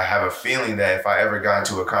 And I have a feeling that if I ever got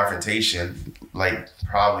into a confrontation, like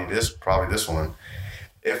probably this one,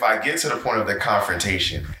 if I get to the point of the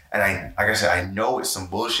confrontation, and like I said, I know it's some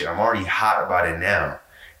bullshit, I'm already hot about it now,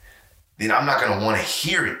 then I'm not gonna want to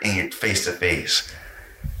hear it in your face to face.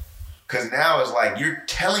 Cause now it's like you're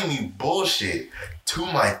telling me bullshit to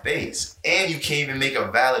my face, and you can't even make a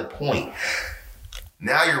valid point.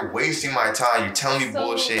 Now you're wasting my time. You're telling me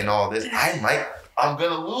bullshit and all this. I'm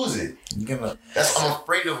gonna lose it. I'm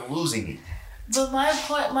afraid of losing it. But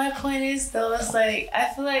my point is though, it's like I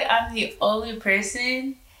feel like I'm the only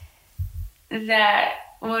person that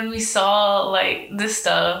when we saw like this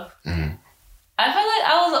stuff, I feel like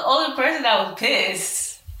I was the only person that was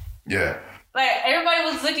pissed. Yeah. Like everybody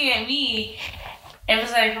was looking at me and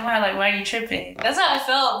was like, "Come on, like why are you tripping?" That's how I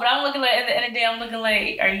felt. But I'm looking like at the end of the day, I'm looking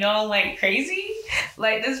like, are y'all like crazy?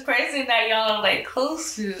 Like this person that y'all are like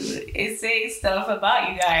close to is saying stuff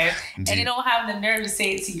about you guys, and they don't have the nerve to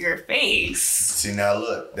say it to your face. See now,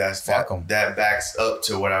 look, that backs up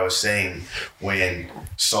to what I was saying when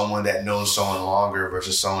someone that knows someone longer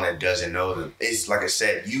versus someone that doesn't know them. It's like I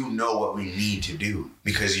said, you know what we need to do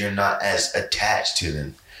because you're not as attached to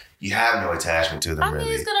them. You have no attachment to them, I mean,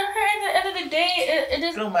 really. it's gonna hurt at the end of the day. It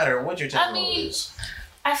is. It don't matter what your temperament is.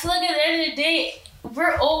 I feel like at the end of the day,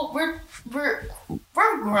 we're old. We're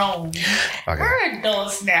grown. Okay. We're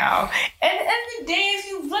adults now. At the end of the day,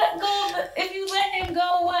 if you let him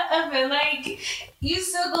go, whatever. Like you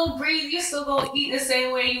still go breathe. You still go eat the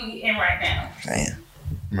same way you eating right now. Man.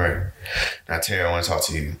 Right. Now, Terry, I want to talk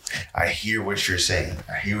to you. I hear what you're saying.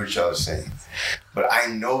 I hear what y'all are saying. But I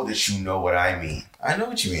know that you know what I mean. I know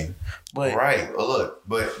what you mean. But right. Well, look,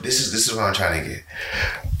 but this is what I'm trying to get.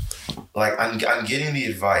 Like, I'm getting the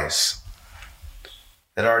advice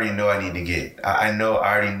that I already know I need to get. I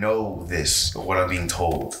already know this, what I'm being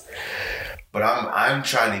told. But I'm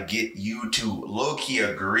trying to get you to low-key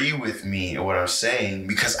agree with me and what I'm saying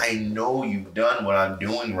because I know you've done what I'm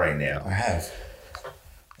doing right now. I have.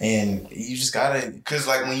 And you just gotta... Because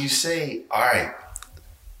like when you say, all right,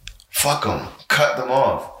 fuck them, cut them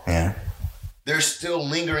off. Yeah. There's still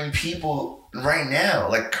lingering people right now,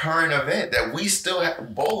 like current event that we still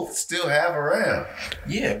both still have around.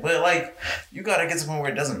 Yeah, but like you gotta get to the point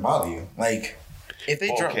where it doesn't bother you. Like if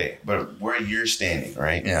they okay, but where you're standing,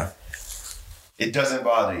 right? Yeah. It doesn't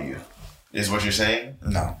bother you, is what you're saying?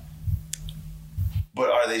 No.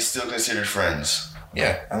 But are they still considered friends?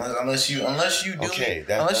 Yeah, unless you do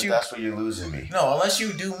that's where you're losing me. No, unless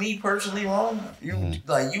you do me personally wrong,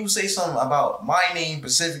 you say something about my name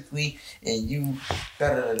specifically, and you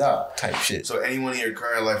da type shit. So anyone in your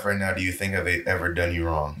current life right now, do you think have they ever done you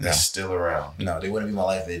wrong? No. That's still around. No, they wouldn't be my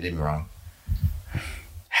life if they did me wrong.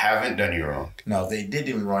 Haven't done you wrong. No, if they did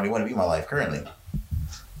do me wrong, they wouldn't be my life currently.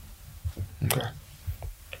 Okay.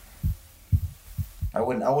 I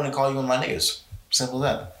wouldn't call you one of my niggas. Simple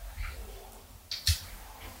as that.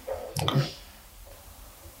 Okay.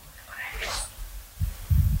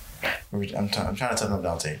 I'm trying to toughen up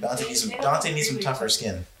Dante. Dante needs some tougher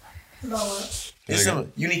skin.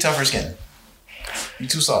 You need tougher skin. You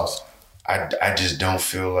too soft. I just don't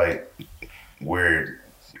feel like we're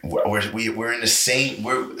in the same.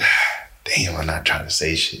 Damn, I'm not trying to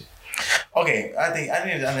say shit. Okay,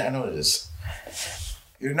 I know what it is.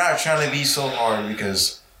 You're not trying to be so hard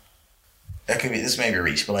because this may be a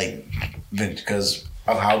reach, but like because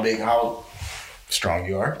of how strong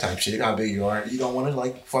you are, type shit, how big you are, you don't want to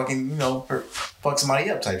like fucking fuck somebody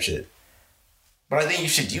up, type shit. But I think you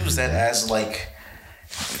should use that as like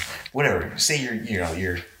whatever. Say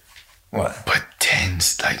you're what? But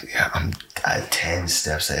I'm 10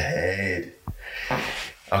 steps ahead.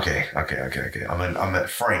 Okay. I'm at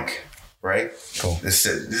Frank, right? Cool. This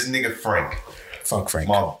nigga Frank. Fuck Frank.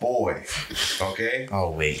 My boy. Okay? Oh,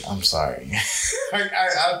 wait. I'm sorry.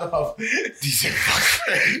 I thought... He said fuck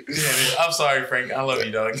Frank. Yeah, I'm sorry, Frank. I love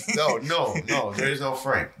you, dog. No. There's no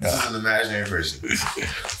Frank. This is an imaginary person.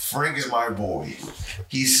 Frank is my boy.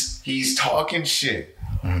 He's talking shit.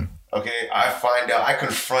 Mm-hmm. Okay? I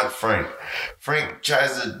confront Frank. Frank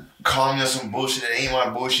tries to call me on some bullshit that ain't my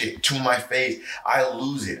bullshit to my face. I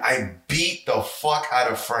lose it. I beat the fuck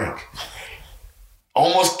out of Frank.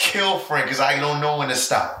 Almost kill Frank because I don't know when to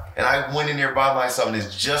stop. And I went in there by myself and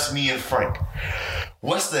it's just me and Frank.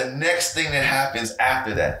 What's the next thing that happens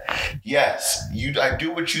after that? Yes, I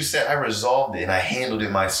do what you said. I resolved it and I handled it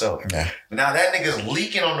myself. Yeah. But now that nigga's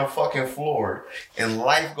leaking on the fucking floor and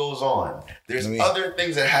life goes on. There's other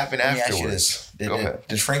things that happen afterwards. Go ahead.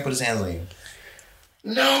 Did Frank put his hands on you?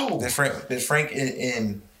 No. Did Frank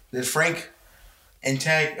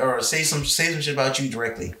intag or say some shit about you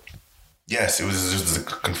directly? Yes, it was just the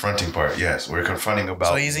confronting part. Yes, we're confronting about.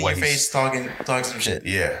 So he's in your face talking some shit.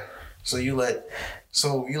 Yeah. So you let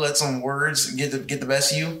some words get the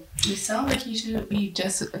best of you. It sounds like he should be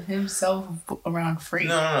just himself around Frank.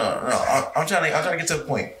 No. I'm trying to get to the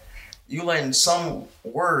point. You letting some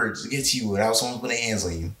words get to you without someone putting their hands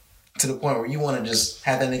on you, to the point where you want to just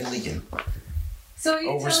have that nigga leaking. So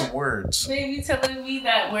you over some words. Maybe telling me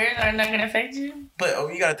that words are not gonna affect you.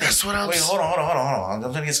 But you gotta think. That's what I'm. Wait, hold on. I'm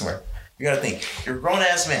trying to get somewhere. You gotta think. You're a grown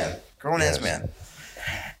ass man.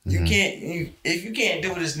 You can't. If you can't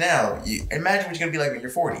do this now, imagine what you're gonna be like when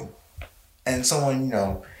you're 40, and someone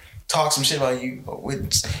talk some shit about you,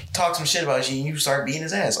 and you start beating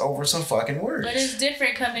his ass over some fucking words. But it's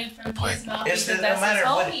different coming from his mouth. It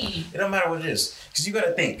don't matter what it is, because you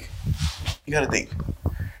gotta think.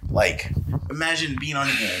 Like, imagine being on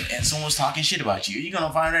the game and someone's talking shit about you. You're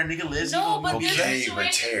gonna find that nigga Liz. No, but okay,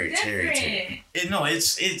 but Terry.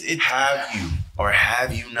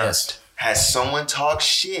 Have you not? Yes. Has someone talk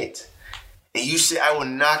shit and you say I will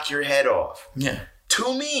knock your head off? Yeah.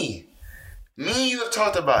 To me. You have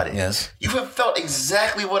talked about it. Yes. You have felt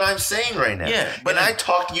exactly what I'm saying right now. Yeah. But I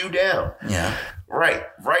talked you down. Yeah. Right.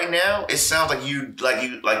 Right now, it sounds like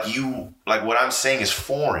what I'm saying is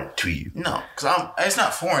foreign to you. No, because it's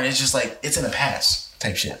not foreign. It's just like it's in the past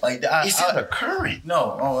type shit. Like it's in the current.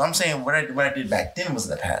 No, I'm saying what I did back then was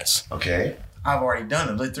in the past. Okay. I've already done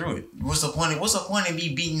it, lived through it. What's the point of me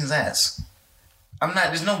beating his ass? I'm not.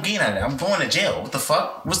 There's no gain out of it. I'm going to jail. What the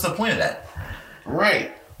fuck? What's the point of that?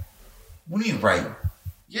 Right. What do you mean right?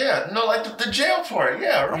 Yeah, no, like the jail part.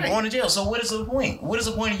 Yeah, right. I'm going to jail. So what is the point? What is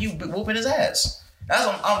the point of you whooping his ass? That's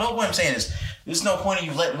what I'm saying is there's no point of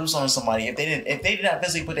you letting loose on somebody if they did not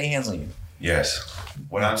physically put their hands on you. Yes.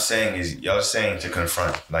 What I'm saying is y'all are saying to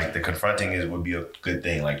confront. Like the confronting would be a good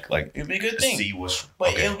thing. Like it'd be a good thing. See what's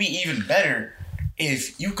it would be even better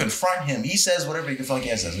If you confront him, he says whatever the fuck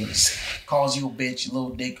he says. Calls you a bitch, you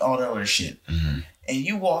little dick, all that other shit. Mm-hmm. And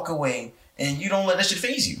you walk away and you don't let that shit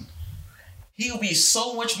faze you. He'll be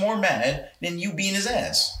so much more mad than you beating his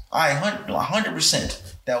ass.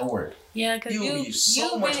 100% that will work. Yeah, because you'll be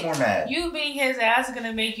so much more mad. You beating his ass is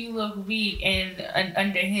gonna make you look weak and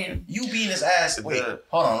under him. You beating his ass. Wait,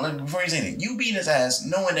 hold on. Before you say anything, you beating his ass,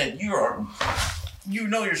 knowing that you're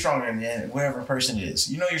stronger than whatever person it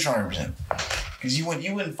is. You know you're stronger than him, because you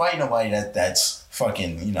wouldn't fight nobody that's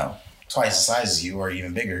fucking twice the size as you or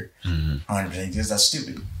even bigger. 100%, because that's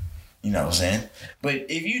stupid. You know what I'm saying? But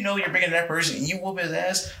if you know you're bigger than that person and you whoop his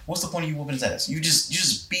ass, what's the point of you whooping his ass? You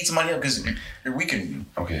just beat somebody up because they're weaker than you.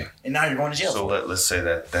 Okay. And now you're going to jail. So let's say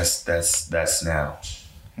that's now.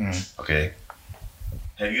 Okay.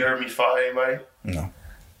 Have you heard me fight anybody? No.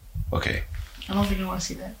 Okay. I don't think I want to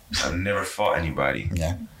see that. I've never fought anybody.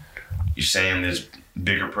 Yeah. You're saying this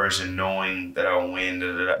bigger person knowing that I'll win,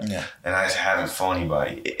 yeah. And I just haven't fought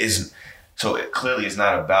anybody. It isn't. So clearly it's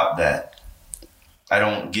not about that. I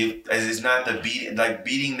don't give. It's not the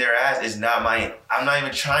beating their ass is not my. I'm not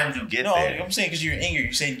even trying to get there. No, I'm saying because you're angry.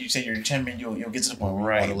 You say you're determined. You'll get to the point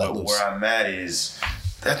where you but where I'm at is,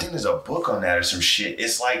 I think there's a book on that or some shit.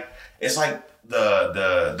 It's like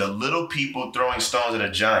the little people throwing stones at a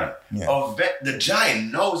giant. Yeah. The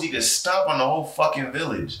giant knows he can stomp on the whole fucking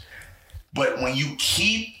village, but when you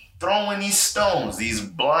keep throwing these stones, these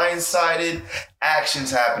blindsided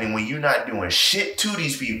actions happening when you're not doing shit to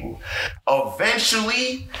these people,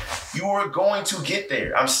 eventually you are going to get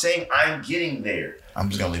there. I'm saying I'm getting there. I'm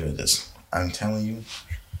just gonna leave it at this. I'm telling you,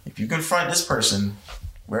 if you confront this person,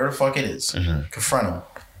 wherever the fuck it is, confront him.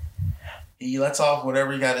 He lets off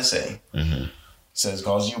whatever he got to say. Says,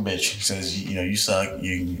 calls you a bitch. Says, you suck.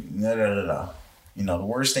 You the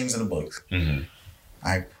worst things in the book.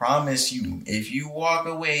 I promise you, if you walk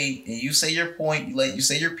away and you say your point, you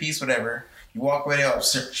say your piece, whatever, you walk away about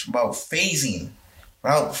phasing,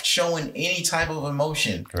 without showing any type of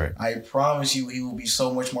emotion. Right. I promise you, he will be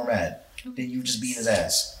so much more mad than you just beating his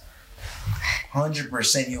ass.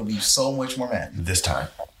 100%, he'll be so much more mad. This time.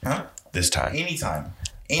 Huh? This time. Anytime.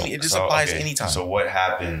 It just applies anytime. So what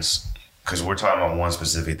happens? Because we're talking about one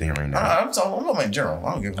specific thing right now. I'm talking about in general.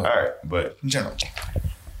 I don't give a fuck. All right, but in general.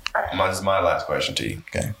 This is my last question to you.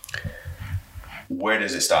 Okay. Where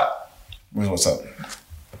does it stop? What's up?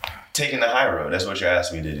 Taking the high road. That's what you're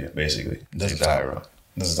asking me to do, basically. Take the high road.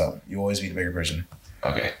 Doesn't stop. You always be the bigger person.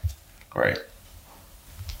 Okay. Right.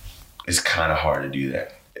 It's kind of hard to do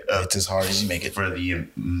that. It's as hard as you make it. For the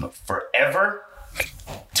forever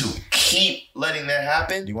to keep letting that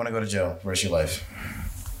happen. Do you want to go to jail for the rest of your life?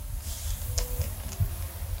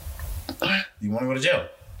 You want to go to jail?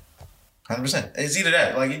 100%. It's either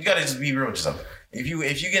that. Like, you gotta just be real with yourself. If you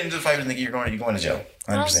get into the fight with a nigga, you're going to jail.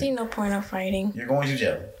 100%. I don't see no point of fighting. You're going to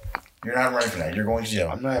jail. You're not ready for that. You're going to jail.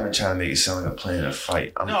 I'm not even trying to make it sound like I'm playing a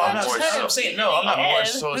fight. I'm not saying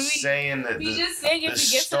that. You just saying if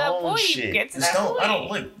you get to that point, you get to that point. I don't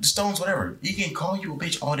look. The stones, whatever. He can call you a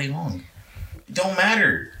bitch all day long. It don't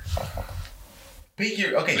matter.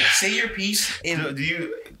 Say your piece.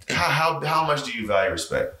 How much do you value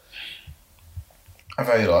respect? I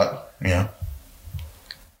value it a lot. Yeah.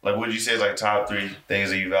 Like, would you say is like top 3 things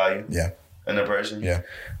that you value? Yeah. In a person? Yeah.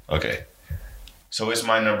 Okay. So it's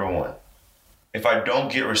my number 1. If I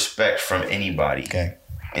don't get respect from anybody, okay,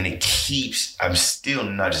 and I'm still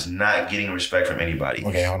not getting respect from anybody.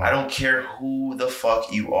 Okay, hold on. I don't care who the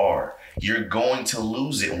fuck you are. You're going to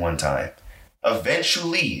lose it one time.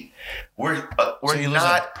 Eventually, we're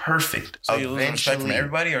not perfect. So you lose respect from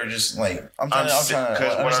everybody, or just like I'm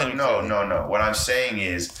trying to. No. What I'm saying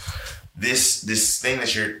is, this thing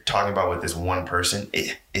that you're talking about with this one person,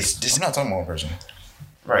 it's just. I'm not talking about one person.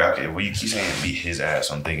 Right. Okay. Well, you keep saying beat his ass.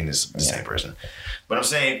 So I'm thinking it's the same person, but I'm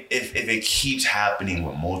saying if it keeps happening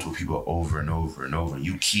with multiple people over and over and over,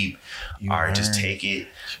 you just take it.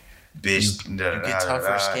 Bitch, you get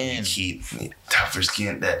tougher skin. You keep tougher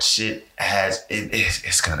skin. That shit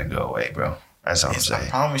it's gonna go away, bro. That's all I'm saying. I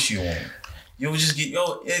promise you won't. You'll just get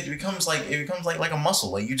it becomes like a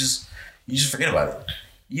muscle. Like you just forget about it.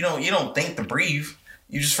 You don't think to breathe.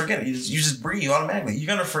 You just forget it. You just breathe automatically. You're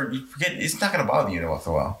gonna forget. It's not gonna bother you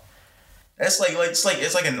after a while. It's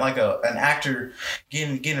like an actor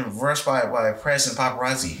getting rushed by press and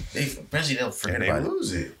paparazzi. Eventually they'll forget about it. They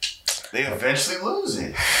lose it. They eventually lose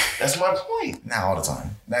it. That's my point. Not all the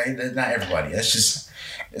time. Not everybody. That's just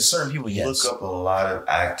certain people. Yes. Look up a lot of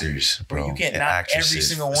actors, bro. You can't. Not every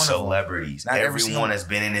single one of them. Celebrities. Not everyone has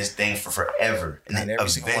been in this thing for forever, and then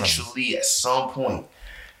eventually, at some point,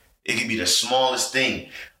 it could be the smallest thing.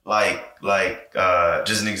 Like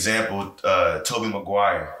just an example. Tobey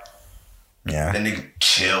Maguire. Yeah. The nigga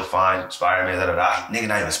chill, fine, Spider-Man, Nigga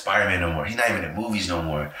not even Spider-Man no more. He not even in movies no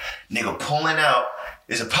more. Nigga pulling out.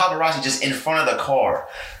 There's a paparazzi just in front of the car.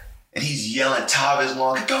 And he's yelling top his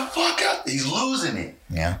lungs, get the fuck out. He's losing it.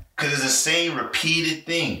 Yeah. Because it's the same repeated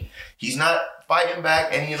thing. He's not fighting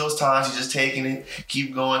back any of those times. He's just taking it.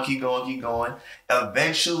 Keep going, keep going, keep going.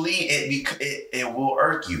 Eventually, it will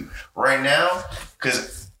irk you. Right now,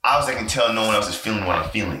 because I can tell no one else is feeling what I'm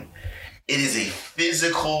feeling. It is a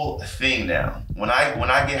physical thing now. When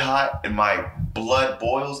I get hot and my blood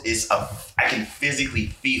boils, I can physically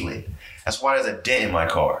feel it. That's why there's a dent in my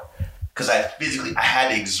car. Because I had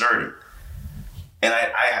to exert it. And I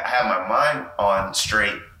have my mind on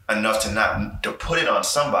straight enough to put it on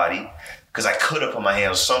somebody, because I could have put my hand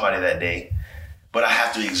on somebody that day, but I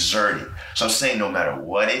have to exert it. So I'm saying no matter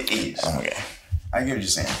what it is. Okay. I get what you're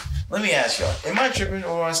saying. Let me ask y'all, am I tripping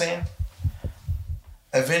over what I'm saying?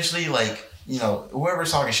 Eventually, like, you know,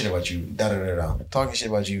 whoever's talking shit about you, talking shit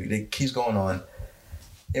about you, it keeps going on.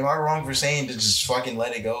 Am I wrong for saying to just fucking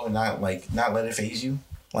let it go and not let it phase you?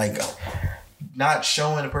 Like, not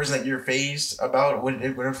showing the person that you're phased about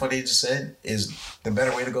whatever the fuck they just said is the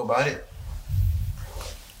better way to go about it?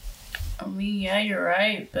 I mean, yeah, you're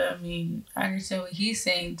right, but I mean, I understand what he's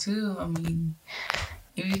saying too. I mean,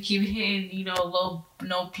 if you keep hitting, low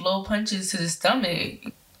punches to the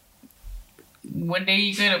stomach, one day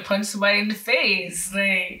you're gonna punch somebody in the face.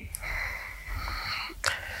 Like,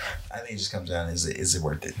 I think it just comes down: is it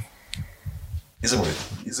worth it? Is it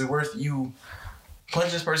worth it? Is it worth you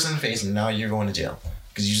punch this person in the face and now you're going to jail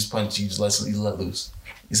because you just let loose?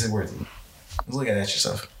 Is it worth it? Look at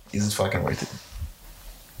yourself. Is it fucking worth it?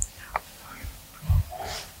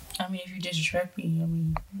 I mean, if you disrespect me, I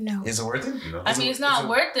mean, no. Is it worth it? No. I mean, it's not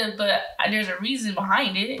worth it, but there's a reason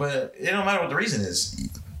behind it. But it don't matter what the reason is.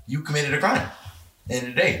 You committed a crime. End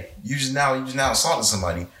of the day, you just now assaulted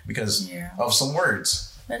somebody because of some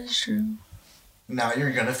words. That is true. Now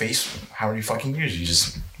you're gonna face how many fucking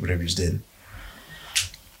years whatever you just did.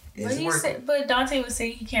 But Dante was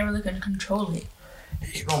saying he can't really control it.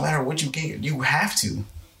 It don't matter what you can. You have to.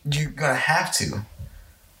 You're gonna have to.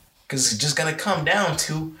 Because it's just gonna come down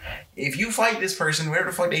to, if you fight this person,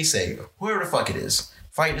 whatever the fuck they say, whoever the fuck it is,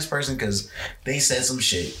 fight this person because they said some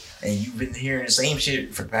shit and you've been hearing the same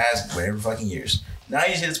shit for the past whatever fucking years. Now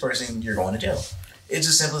you hit this person, you're going to jail. It's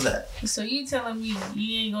as simple as that. So you telling me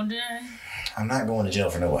you ain't gonna do that? I'm not going to jail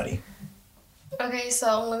for nobody. Okay,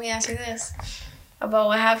 so let me ask you this about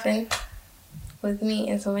what happened with me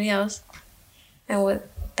and somebody else and what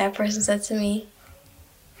that person said to me.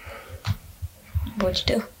 What'd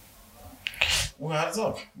you do? Well, I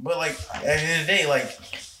talk. But, like, at the end of the day, like,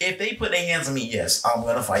 if they put their hands on me, yes, I'm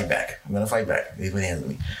going to fight back. If they put hands on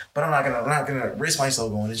me. But I'm not gonna risk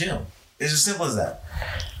myself going to jail. It's as simple as that.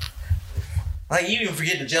 Like, you even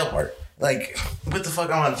forget the jail part. Like, what the fuck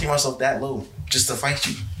am I going to keep myself that low just to fight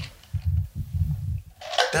you?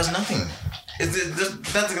 That's nothing.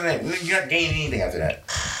 You're not gaining anything after that.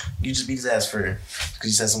 You just beat his ass because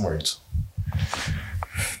he said some words.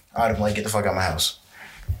 I'd have been like, get the fuck out of my house.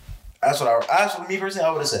 That's what me personally,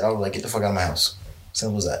 I would have said. I would like, get the fuck out of my house.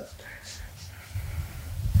 Simple as that.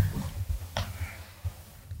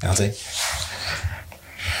 Dante?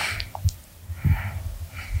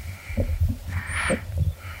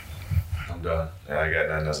 I'm done. Yeah, I got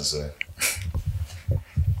nothing else to say.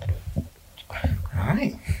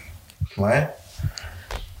 Alright. What?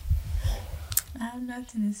 I have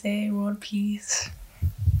nothing to say. World peace.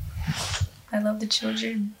 I love the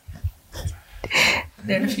children.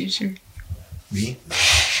 They're the future. Me?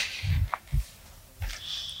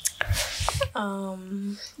 I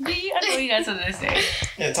know you got something to say.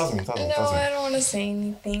 Yeah, talk to me. No, I don't want to say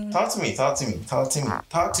anything. Talk to me. Don't talk to them.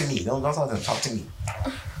 Talk to me.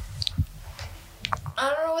 I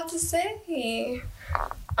don't know what to say.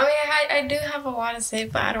 I mean, I do have a lot to say,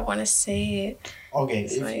 but I don't want to say it. Okay,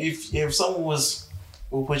 if someone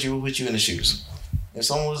we'll put you in the shoes. If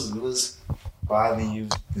someone was bothering you,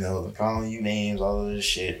 calling you names, all of this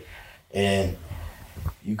shit, and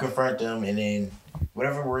you confront them, and then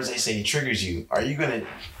whatever words they say triggers you, are you gonna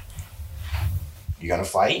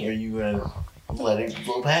fight, or are you gonna let it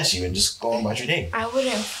go past you and just go on about your day? I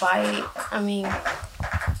wouldn't fight. I mean,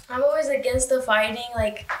 I'm always against the fighting.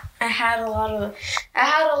 Like, I had a lot of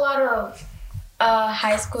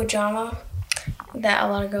high school drama that a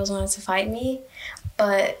lot of girls wanted to fight me,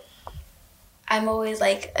 but I'm always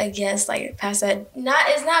like against like past that.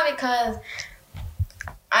 It's not because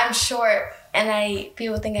I'm short and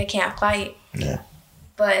people think I can't fight. Yeah.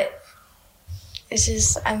 But it's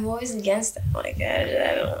just I'm always against it. Like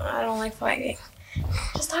I don't like fighting.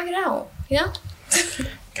 Just talk it out,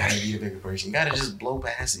 Got gotta be a bigger person. You gotta just blow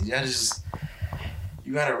past it.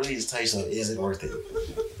 You gotta really just tell yourself, is it worth it?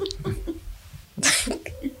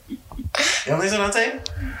 You know what I'm saying?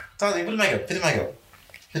 Talk to me. Put the mic up.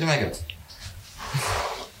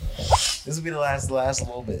 This will be the last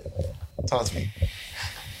little bit. Talk to me.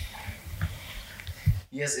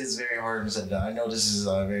 Yes, it's very hard to set down. I know this is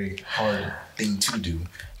a very hard thing to do,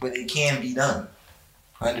 but it can be done.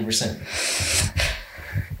 100%.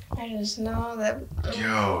 I just know that.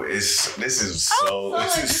 Yo, this is so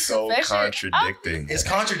contradicting. It's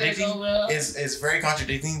contradicting. It's very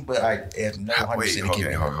contradicting, but I have no 100% Wait,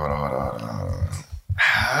 okay, hold on.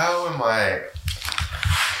 How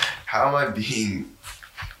am I being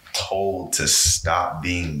told to stop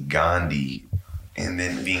being Gandhi and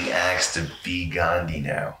then being asked to be Gandhi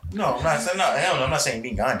now? No, I'm not saying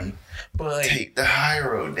being Gandhi. But like, take the high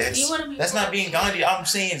road. That's not being Gandhi. I'm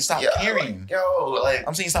saying stop caring.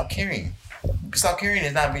 I'm saying stop caring. Stop caring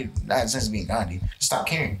is not in the sense of being Gandhi. Just stop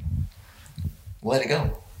caring. Let it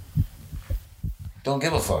go. Don't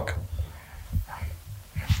give a fuck.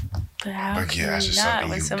 But yeah, that's just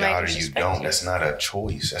something you got or you don't. That's not a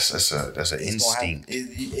choice. That's an instinct.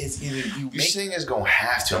 It's either You're saying it's gonna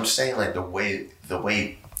have to. I'm saying like the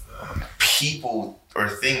way people or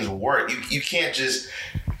things work. You can't just.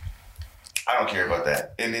 I don't care about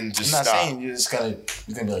that, and then just I'm not stop. saying you're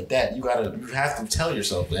gonna be like that. You have to tell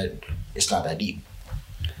yourself that it's not that deep.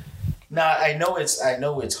 Now I know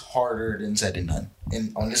it's harder than said than done.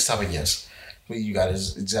 And on this topic, yes, but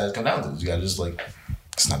it's gotta come down to this. You gotta just like,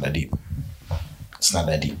 it's not that deep. It's not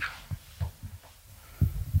that deep.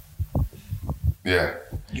 Yeah.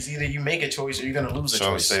 It's either you make a choice or you're gonna lose a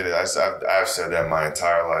choice. So say that I've said that my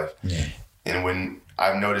entire life. Yeah. And when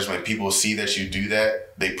I've noticed when people see that you do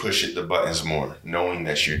that, they push the buttons more, knowing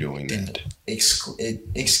that you're doing that.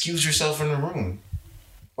 Excuse yourself from the room.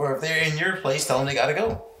 Or if they're in your place, tell them they gotta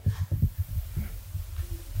go.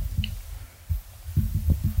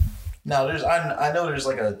 Now, I know there's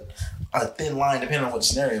like a thin line, depending on what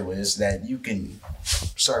scenario it is, that you can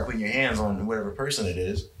start putting your hands on whatever person it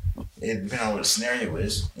is. It depending on what the scenario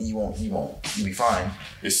is, and you'll be fine.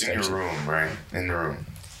 It's in your room, right? In the room.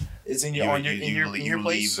 It's in your You place.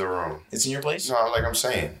 leave the room. It's in your place. No, like I'm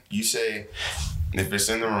saying, you say if it's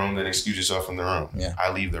in the room, then excuse yourself from the room. Yeah.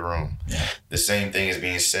 I leave the room. Yeah. The same thing is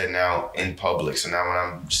being said now in public. So now when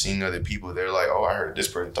I'm seeing other people, they're like, "Oh, I heard this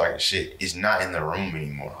person talking shit." It's not in the room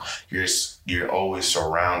anymore. You're always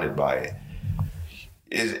surrounded by it.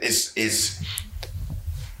 It's.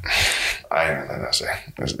 I ain't got nothing to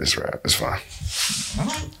say. It's rap. It's fine.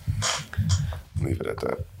 Leave it at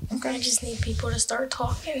that. Okay. I just need people to start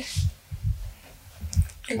talking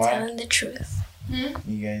and Why? telling the truth. You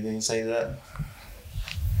got anything to say to that?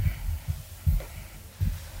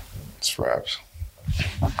 It's raps.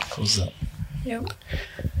 What's up? Yep.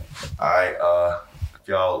 Alright, if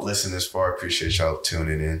y'all listen this far, appreciate y'all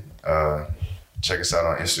tuning in. Check us out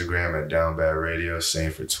on Instagram at DownBad Radio,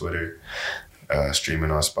 same for Twitter. Streaming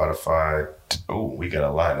on Spotify. Oh, we got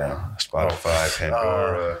a lot now. Spotify,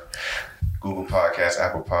 Pandora, Google Podcasts,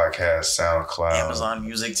 Apple Podcasts, SoundCloud. Amazon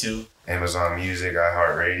Music too. Amazon Music,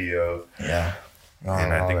 iHeartRadio. Yeah.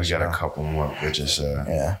 And I think we got a couple more. But just,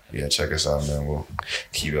 check us out, man. We'll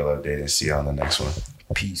keep y'all updated. See y'all on the next one.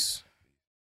 Peace.